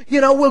Christians,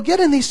 we'll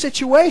get in these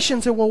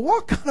situations and we'll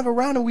walk kind of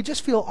around and we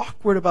just feel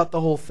awkward about the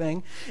whole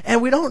thing.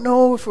 And we don't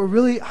know if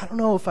I don't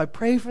know if I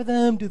pray for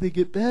them, do they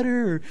get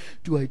better? Or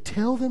do I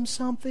tell them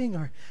something?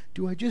 Or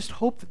do I just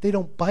hope that they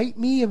don't bite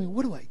me? I mean,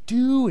 what do I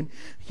do? And,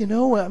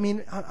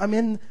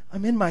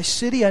 I'm in my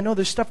city. I know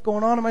there's stuff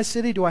going on in my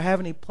city. Do I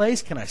have any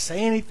place? Can I say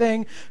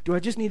anything? Do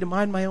I just need to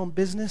mind my own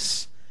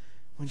business?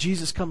 When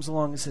Jesus comes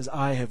along and says,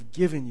 I have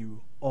given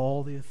you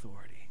all the authority.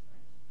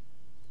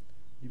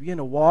 You begin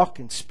to walk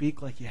and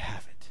speak like you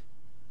have it.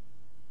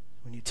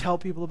 When you tell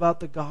people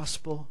about the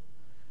gospel,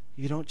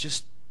 you don't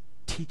just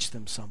teach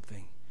them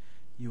something,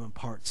 you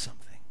impart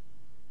something.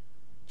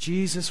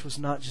 Jesus was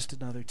not just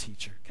another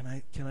teacher. Can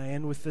I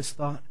end with this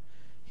thought?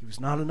 He was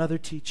not another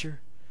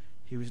teacher.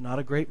 He was not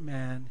a great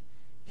man.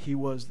 He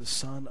was the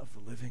Son of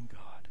the living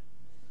God.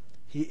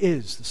 He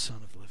is the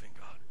Son of the living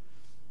God.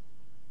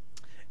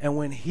 And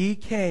when He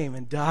came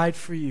and died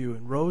for you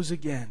and rose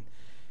again,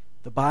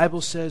 the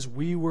Bible says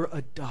we were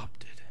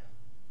adopted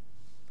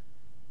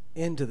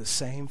into the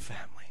same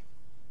family.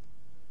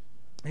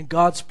 And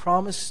God's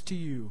promise to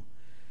you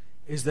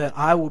is that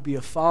I will be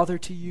a father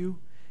to you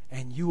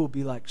and you will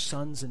be like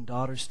sons and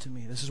daughters to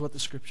me. This is what the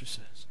Scripture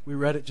says. We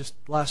read it just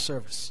last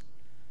service.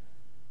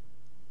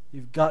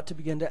 You've got to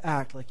begin to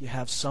act like you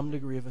have some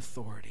degree of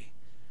authority.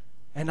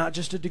 And not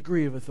just a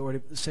degree of authority,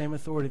 but the same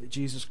authority that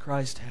Jesus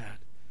Christ had.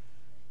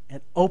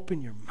 And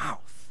open your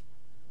mouth.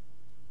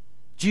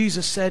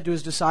 Jesus said to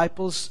His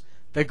disciples,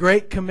 the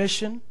Great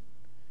Commission,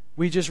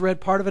 we just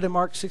read part of it in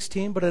Mark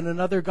 16, but in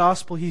another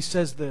gospel He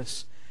says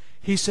this.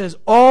 He says,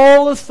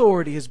 all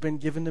authority has been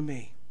given to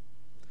me,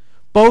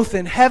 both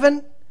in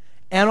heaven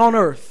and on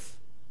earth.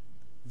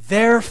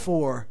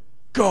 Therefore,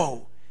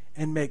 go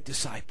and make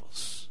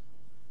disciples.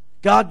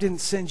 God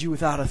didn't send you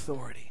without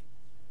authority.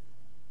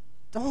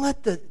 Don't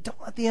let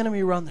the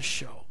enemy run the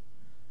show.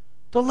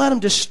 Don't let him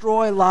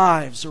destroy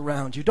lives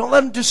around you. Don't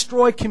let him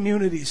destroy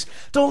communities.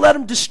 Don't let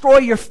him destroy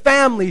your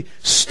family.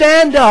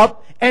 Stand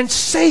up and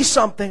say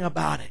something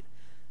about it.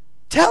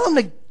 Tell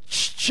him to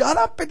shut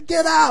up and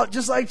get out,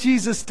 just like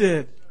Jesus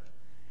did.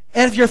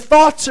 And if your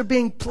thoughts are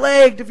being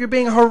plagued, if you're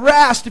being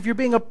harassed, if you're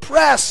being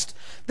oppressed,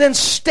 then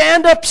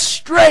stand up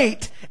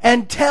straight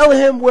and tell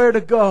him where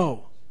to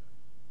go.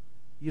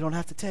 You don't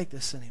have to take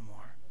this anymore.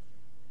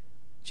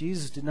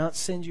 Jesus did not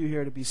send you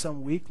here to be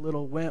some weak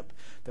little wimp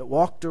that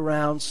walked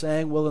around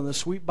saying, well, in the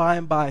sweet by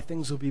and by,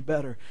 things will be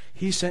better.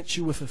 He sent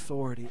you with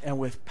authority and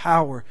with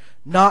power,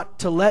 not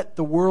to let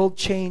the world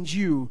change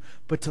you,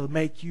 but to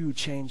make you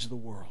change the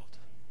world.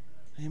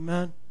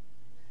 Amen?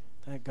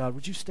 Thank God.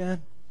 Would you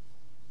stand?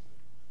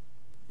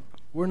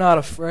 We're not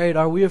afraid.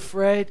 Are we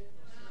afraid?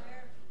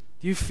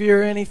 Do you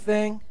fear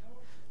anything?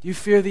 Do you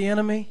fear the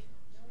enemy?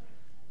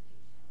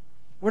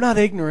 We're not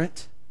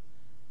ignorant.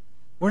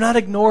 We're not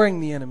ignoring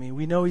the enemy.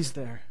 We know he's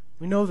there.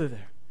 We know they're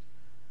there.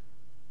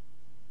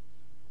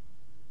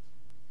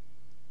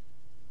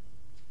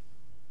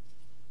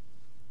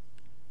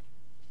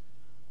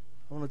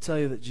 I want to tell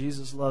you that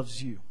Jesus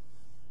loves you.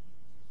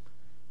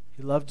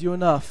 He loved you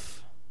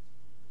enough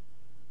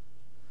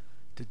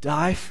to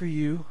die for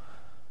you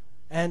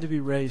and to be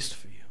raised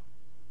for you.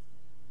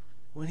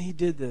 When he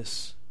did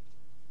this,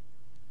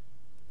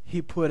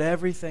 he put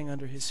everything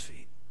under his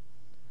feet.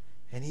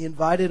 And he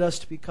invited us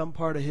to become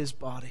part of his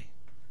body,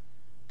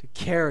 to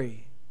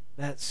carry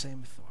that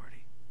same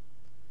authority.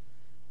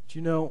 Do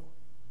you know,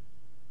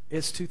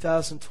 it's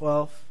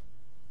 2012,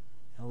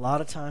 and a lot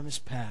of time has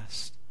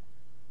passed.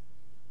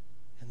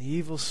 And the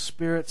evil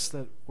spirits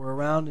that were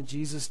around in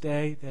Jesus'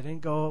 day, they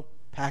didn't go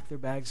pack their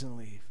bags and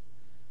leave.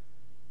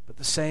 But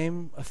the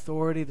same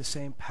authority, the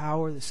same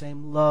power, the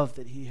same love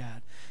that he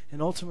had.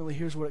 And ultimately,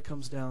 here's what it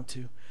comes down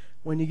to.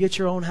 When you get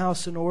your own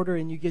house in order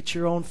and you get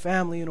your own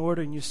family in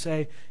order and you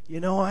say, you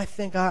know, I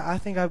think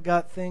I've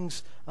got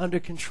things under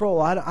control.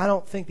 I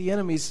don't think the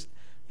enemy's,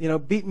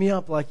 beat me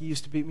up like he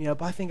used to beat me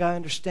up. I think I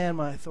understand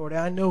my authority.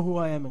 I know who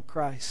I am in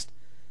Christ.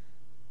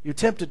 You're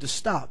tempted to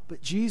stop,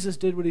 but Jesus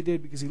did what he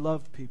did because he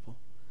loved people.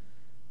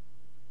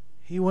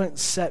 He went and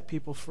set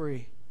people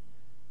free.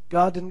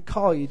 God didn't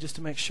call you just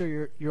to make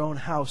sure your own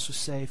house was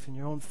safe and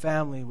your own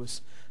family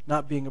was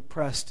not being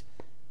oppressed.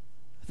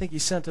 I think he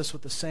sent us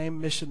with the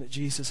same mission that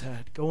Jesus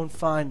had. Go and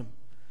find them.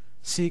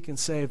 Seek and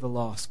save the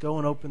lost. Go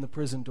and open the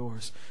prison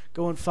doors.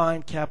 Go and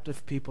find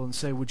captive people and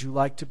say, would you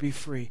like to be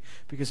free?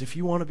 Because if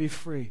you want to be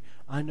free,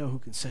 I know who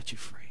can set you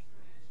free.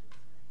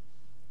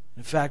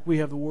 In fact, we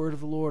have the word of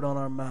the Lord on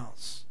our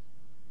mouths.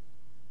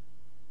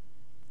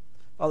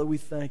 Father, we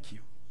thank you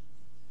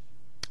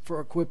for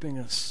equipping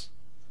us,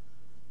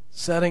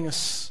 setting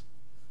us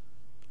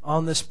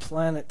on this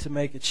planet to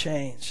make a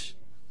change.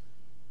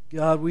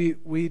 God,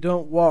 we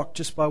don't walk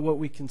just by what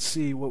we can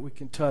see, what we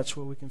can touch,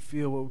 what we can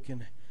feel, what we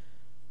can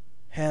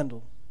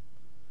handle.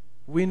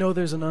 We know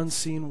there's an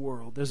unseen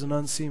world. There's an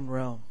unseen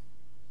realm.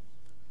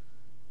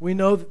 We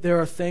know that there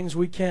are things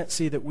we can't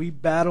see that we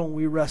battle and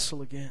we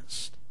wrestle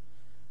against.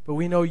 But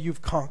we know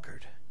you've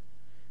conquered.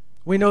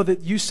 We know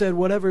that you said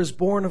whatever is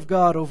born of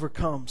God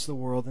overcomes the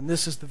world. And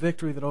this is the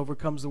victory that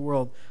overcomes the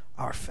world,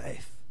 our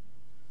faith.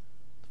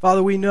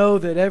 Father, we know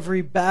that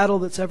every battle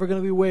that's ever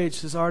going to be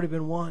waged has already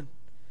been won.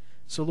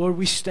 So, Lord,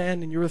 we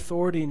stand in your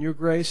authority and your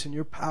grace and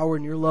your power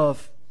and your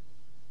love.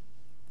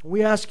 And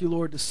we ask you,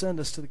 Lord, to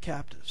send us to the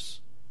captives.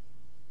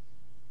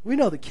 We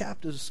know the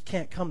captives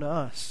can't come to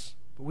us,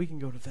 but we can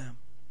go to them.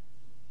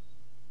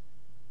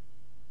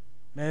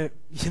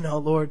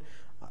 Lord,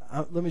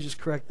 let me just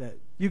correct that.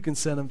 You can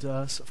send them to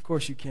us. Of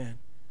course you can.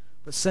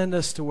 But send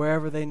us to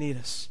wherever they need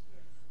us.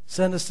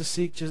 Send us to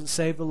seek and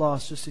save the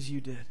lost just as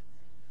you did.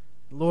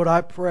 Lord,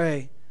 I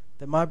pray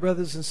that my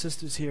brothers and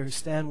sisters here who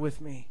stand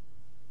with me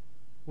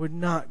would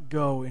not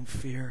go in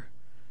fear,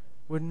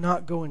 would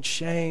not go in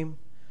shame,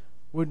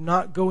 would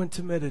not go in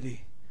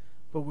timidity,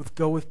 but would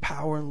go with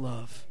power and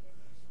love.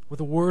 With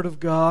the Word of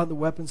God, the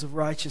weapons of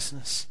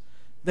righteousness.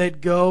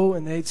 They'd go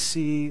and they'd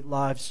see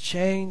lives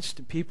changed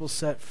and people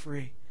set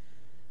free.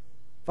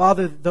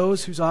 Father,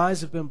 those whose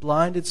eyes have been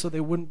blinded so they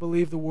wouldn't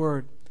believe the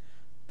Word,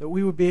 that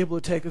we would be able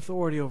to take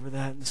authority over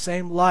that. And the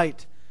same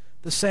light,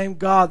 the same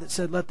God that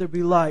said, let there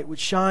be light, would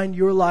shine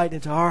your light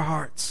into our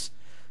hearts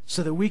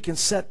so that we can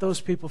set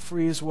those people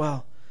free as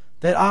well.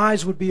 That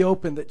eyes would be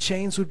opened, that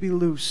chains would be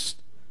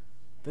loosed,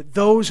 that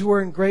those who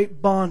are in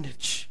great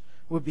bondage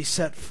would be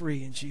set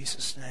free in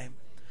Jesus' name.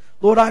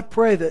 Lord, I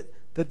pray that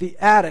the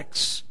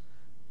addicts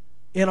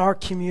in our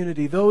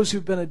community, those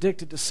who've been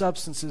addicted to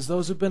substances,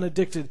 those who've been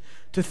addicted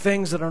to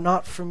things that are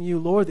not from you,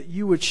 Lord, that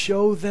you would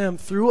show them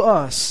through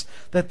us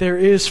that there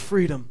is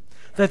freedom,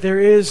 that there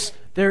is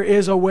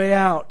a way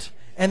out,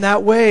 and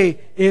that way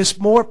is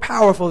more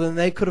powerful than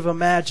they could have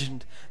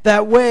imagined.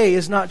 That way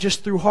is not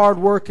just through hard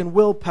work and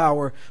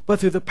willpower, but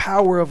through the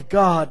power of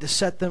God to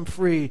set them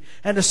free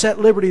and to set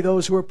liberty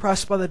those who are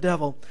oppressed by the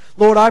devil.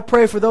 Lord, I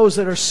pray for those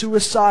that are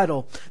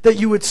suicidal, that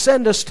you would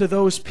send us to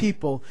those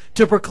people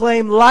to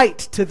proclaim light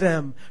to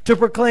them, to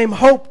proclaim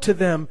hope to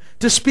them,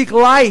 to speak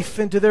life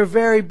into their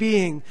very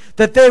being,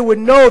 that they would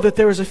know that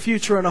there is a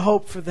future and a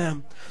hope for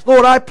them.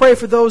 Lord, I pray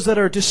for those that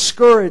are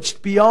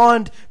discouraged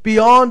beyond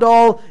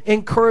all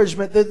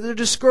encouragement, that they're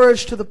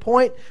discouraged to the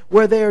point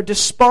where they are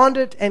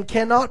despondent and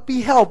cannot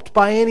be helped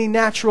by any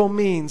natural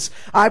means.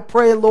 I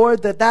pray,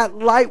 Lord, that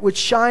light would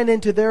shine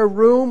into their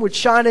room, would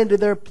shine into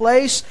their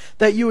place,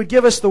 that you would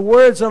give us the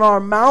words in our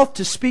mouth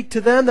to speak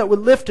to them that would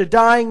lift a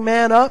dying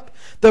man up,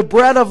 the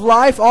bread of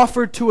life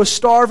offered to a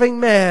starving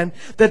man,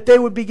 that they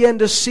would begin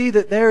to see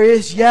that there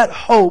is yet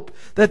hope,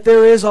 that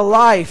there is a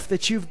life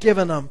that you've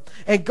given them.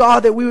 And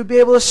God, that we would be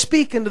able to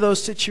speak into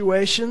those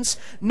situations,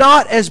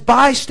 not as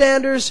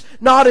bystanders,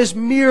 not as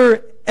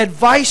mere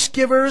advice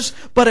givers,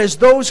 but as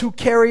those who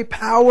carry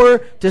power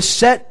to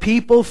set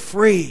people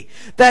free.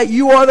 That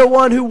you are the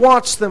one who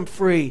wants them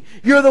free.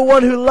 You're the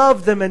one who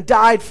loved them and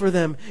died for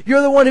them.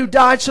 You're the one who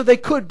died so they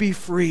could be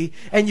free.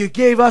 And you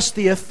gave us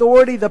the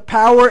authority, the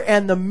power,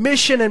 and the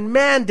mission and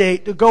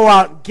mandate to go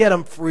out and get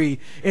them free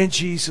in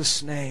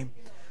Jesus' name.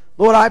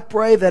 Lord, I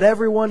pray that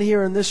everyone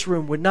here in this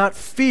room would not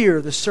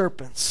fear the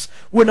serpents,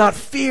 would not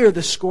fear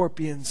the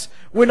scorpions,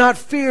 would not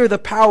fear the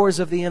powers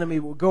of the enemy,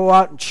 will go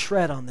out and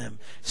tread on them,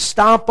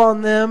 stomp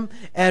on them,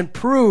 and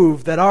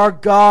prove that our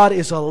God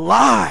is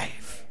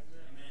alive.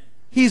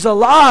 He's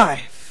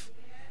alive.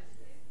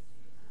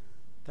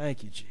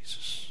 Thank you,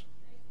 Jesus.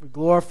 We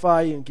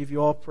glorify you and give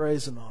you all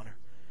praise and honor.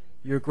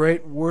 You're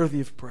great and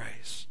worthy of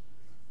praise.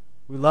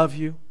 We love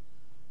you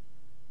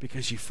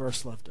because you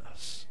first loved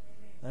us.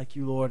 Thank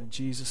you, Lord, in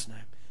Jesus' name.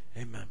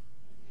 Amen.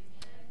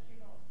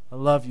 I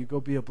love you.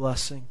 Go be a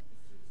blessing.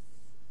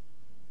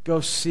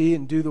 Go see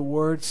and do the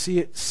word.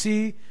 See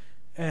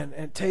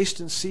and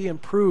taste and see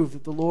and prove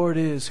that the Lord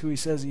is who He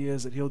says He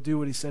is, that He'll do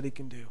what He said He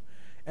can do.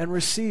 And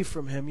receive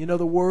from Him. You know,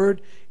 the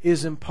word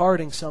is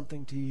imparting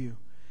something to you.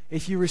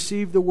 If you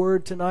received the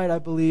word tonight, I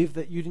believe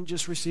that you didn't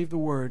just receive the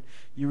word,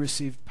 you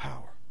received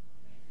power.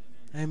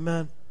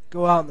 Amen.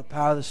 Go out in the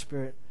power of the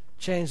Spirit.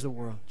 Change the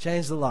world.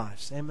 Change the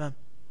lives. Amen.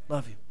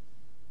 Love you.